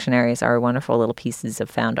sentences in dictionaries are wonderful little pieces of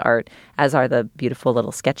found art, as are the beautiful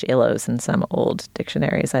little sketch illos in some old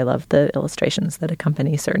dictionaries. I love the illustrations that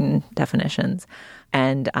accompany certain definitions.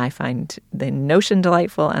 And I find the notion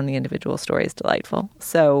delightful and the individual stories delightful.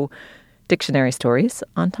 So dictionary stories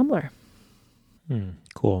on Tumblr.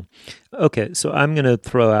 Cool. Okay, so I'm going to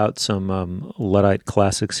throw out some Luddite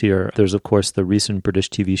classics here. There's, of course, the recent British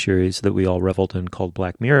TV series that we all reveled in called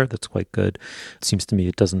Black Mirror. That's quite good. It seems to me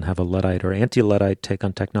it doesn't have a Luddite or anti-Luddite take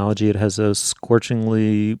on technology. It has a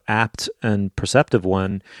scorchingly apt and perceptive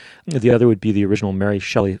one. The other would be the original Mary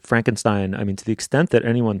Shelley Frankenstein. I mean, to the extent that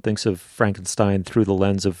anyone thinks of Frankenstein through the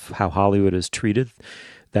lens of how Hollywood has treated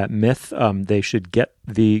that myth, they should get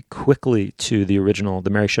quickly to the original, the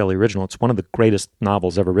Mary Shelley original. It's one of the greatest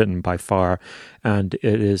novels ever written by far, and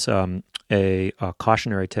it is a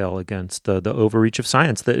cautionary tale against the overreach of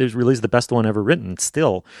science. That is really the best one ever written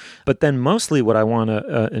still. But then mostly what I want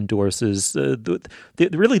to endorse is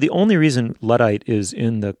really the only reason Luddite is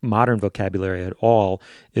in the modern vocabulary at all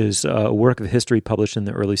is a work of history published in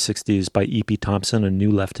the early 60s by E.P. Thompson, a new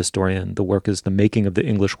left historian. The work is The Making of the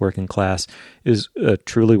English Working Class, is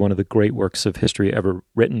truly one of the great works of history ever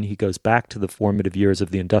written. He goes back to the formative years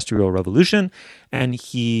of the Industrial Revolution, and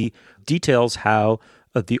he details how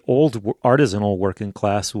the old artisanal working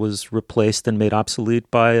class was replaced and made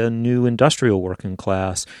obsolete by a new industrial working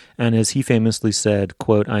class. And as he famously said,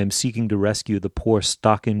 quote, "I am seeking to rescue the poor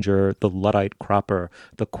stockinger, the Luddite cropper,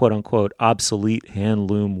 the quote-unquote obsolete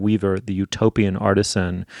hand-loom weaver, the utopian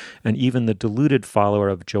artisan, and even the deluded follower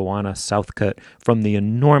of Joanna Southcott from the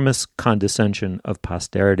enormous condescension of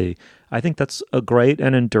posterity." I think that's a great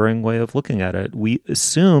and enduring way of looking at it. We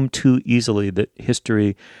assume too easily that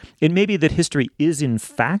history is in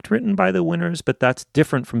fact written by the winners, but that's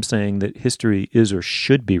different from saying that history is or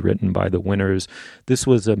should be written by the winners. This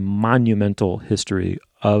was a monumental history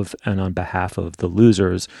of and on behalf of the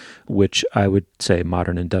losers, which I would say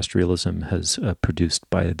modern industrialism has produced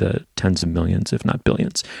by the tens of millions, if not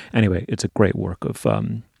billions. Anyway, it's a great work of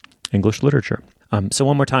English literature. So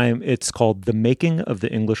one more time, it's called The Making of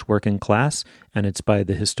the English Working Class, and it's by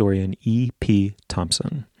the historian E.P.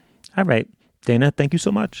 Thompson. All right. Dana, thank you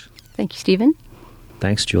so much. Thank you, Stephen.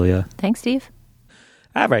 Thanks, Julia. Thanks, Steve.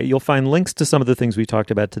 All right. You'll find links to some of the things we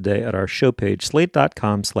talked about today at our show page,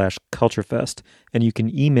 slate.com/culturefest. And you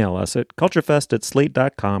can email us at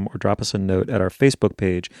culturefest@slate.com or drop us a note at our Facebook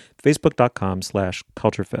page,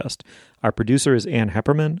 facebook.com/culturefest. Our producer is Ann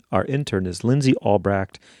Hepperman. Our intern is Lindsay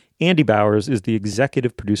Albrecht. Andy Bowers is the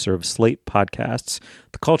executive producer of Slate Podcasts.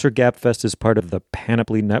 The Culture Gabfest is part of the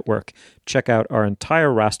Panoply Network. Check out our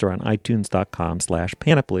entire roster on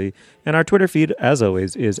iTunes.com/Panoply. And our Twitter feed, as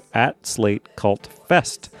always, is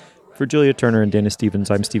 @SlateCultFest. For Julia Turner and Dana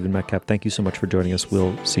Stevens, I'm Stephen Metcalf. Thank you so much for joining us.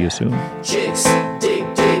 We'll see you soon. Chicks, dig,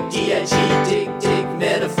 D-I-G, dig,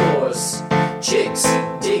 metaphors. Chicks,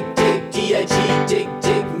 dig, D-I-G, dig,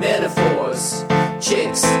 metaphors.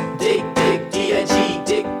 Chicks, dig, D-I-G,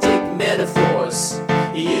 dig, metaphors.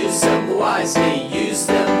 Use them wisely, use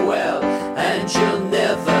them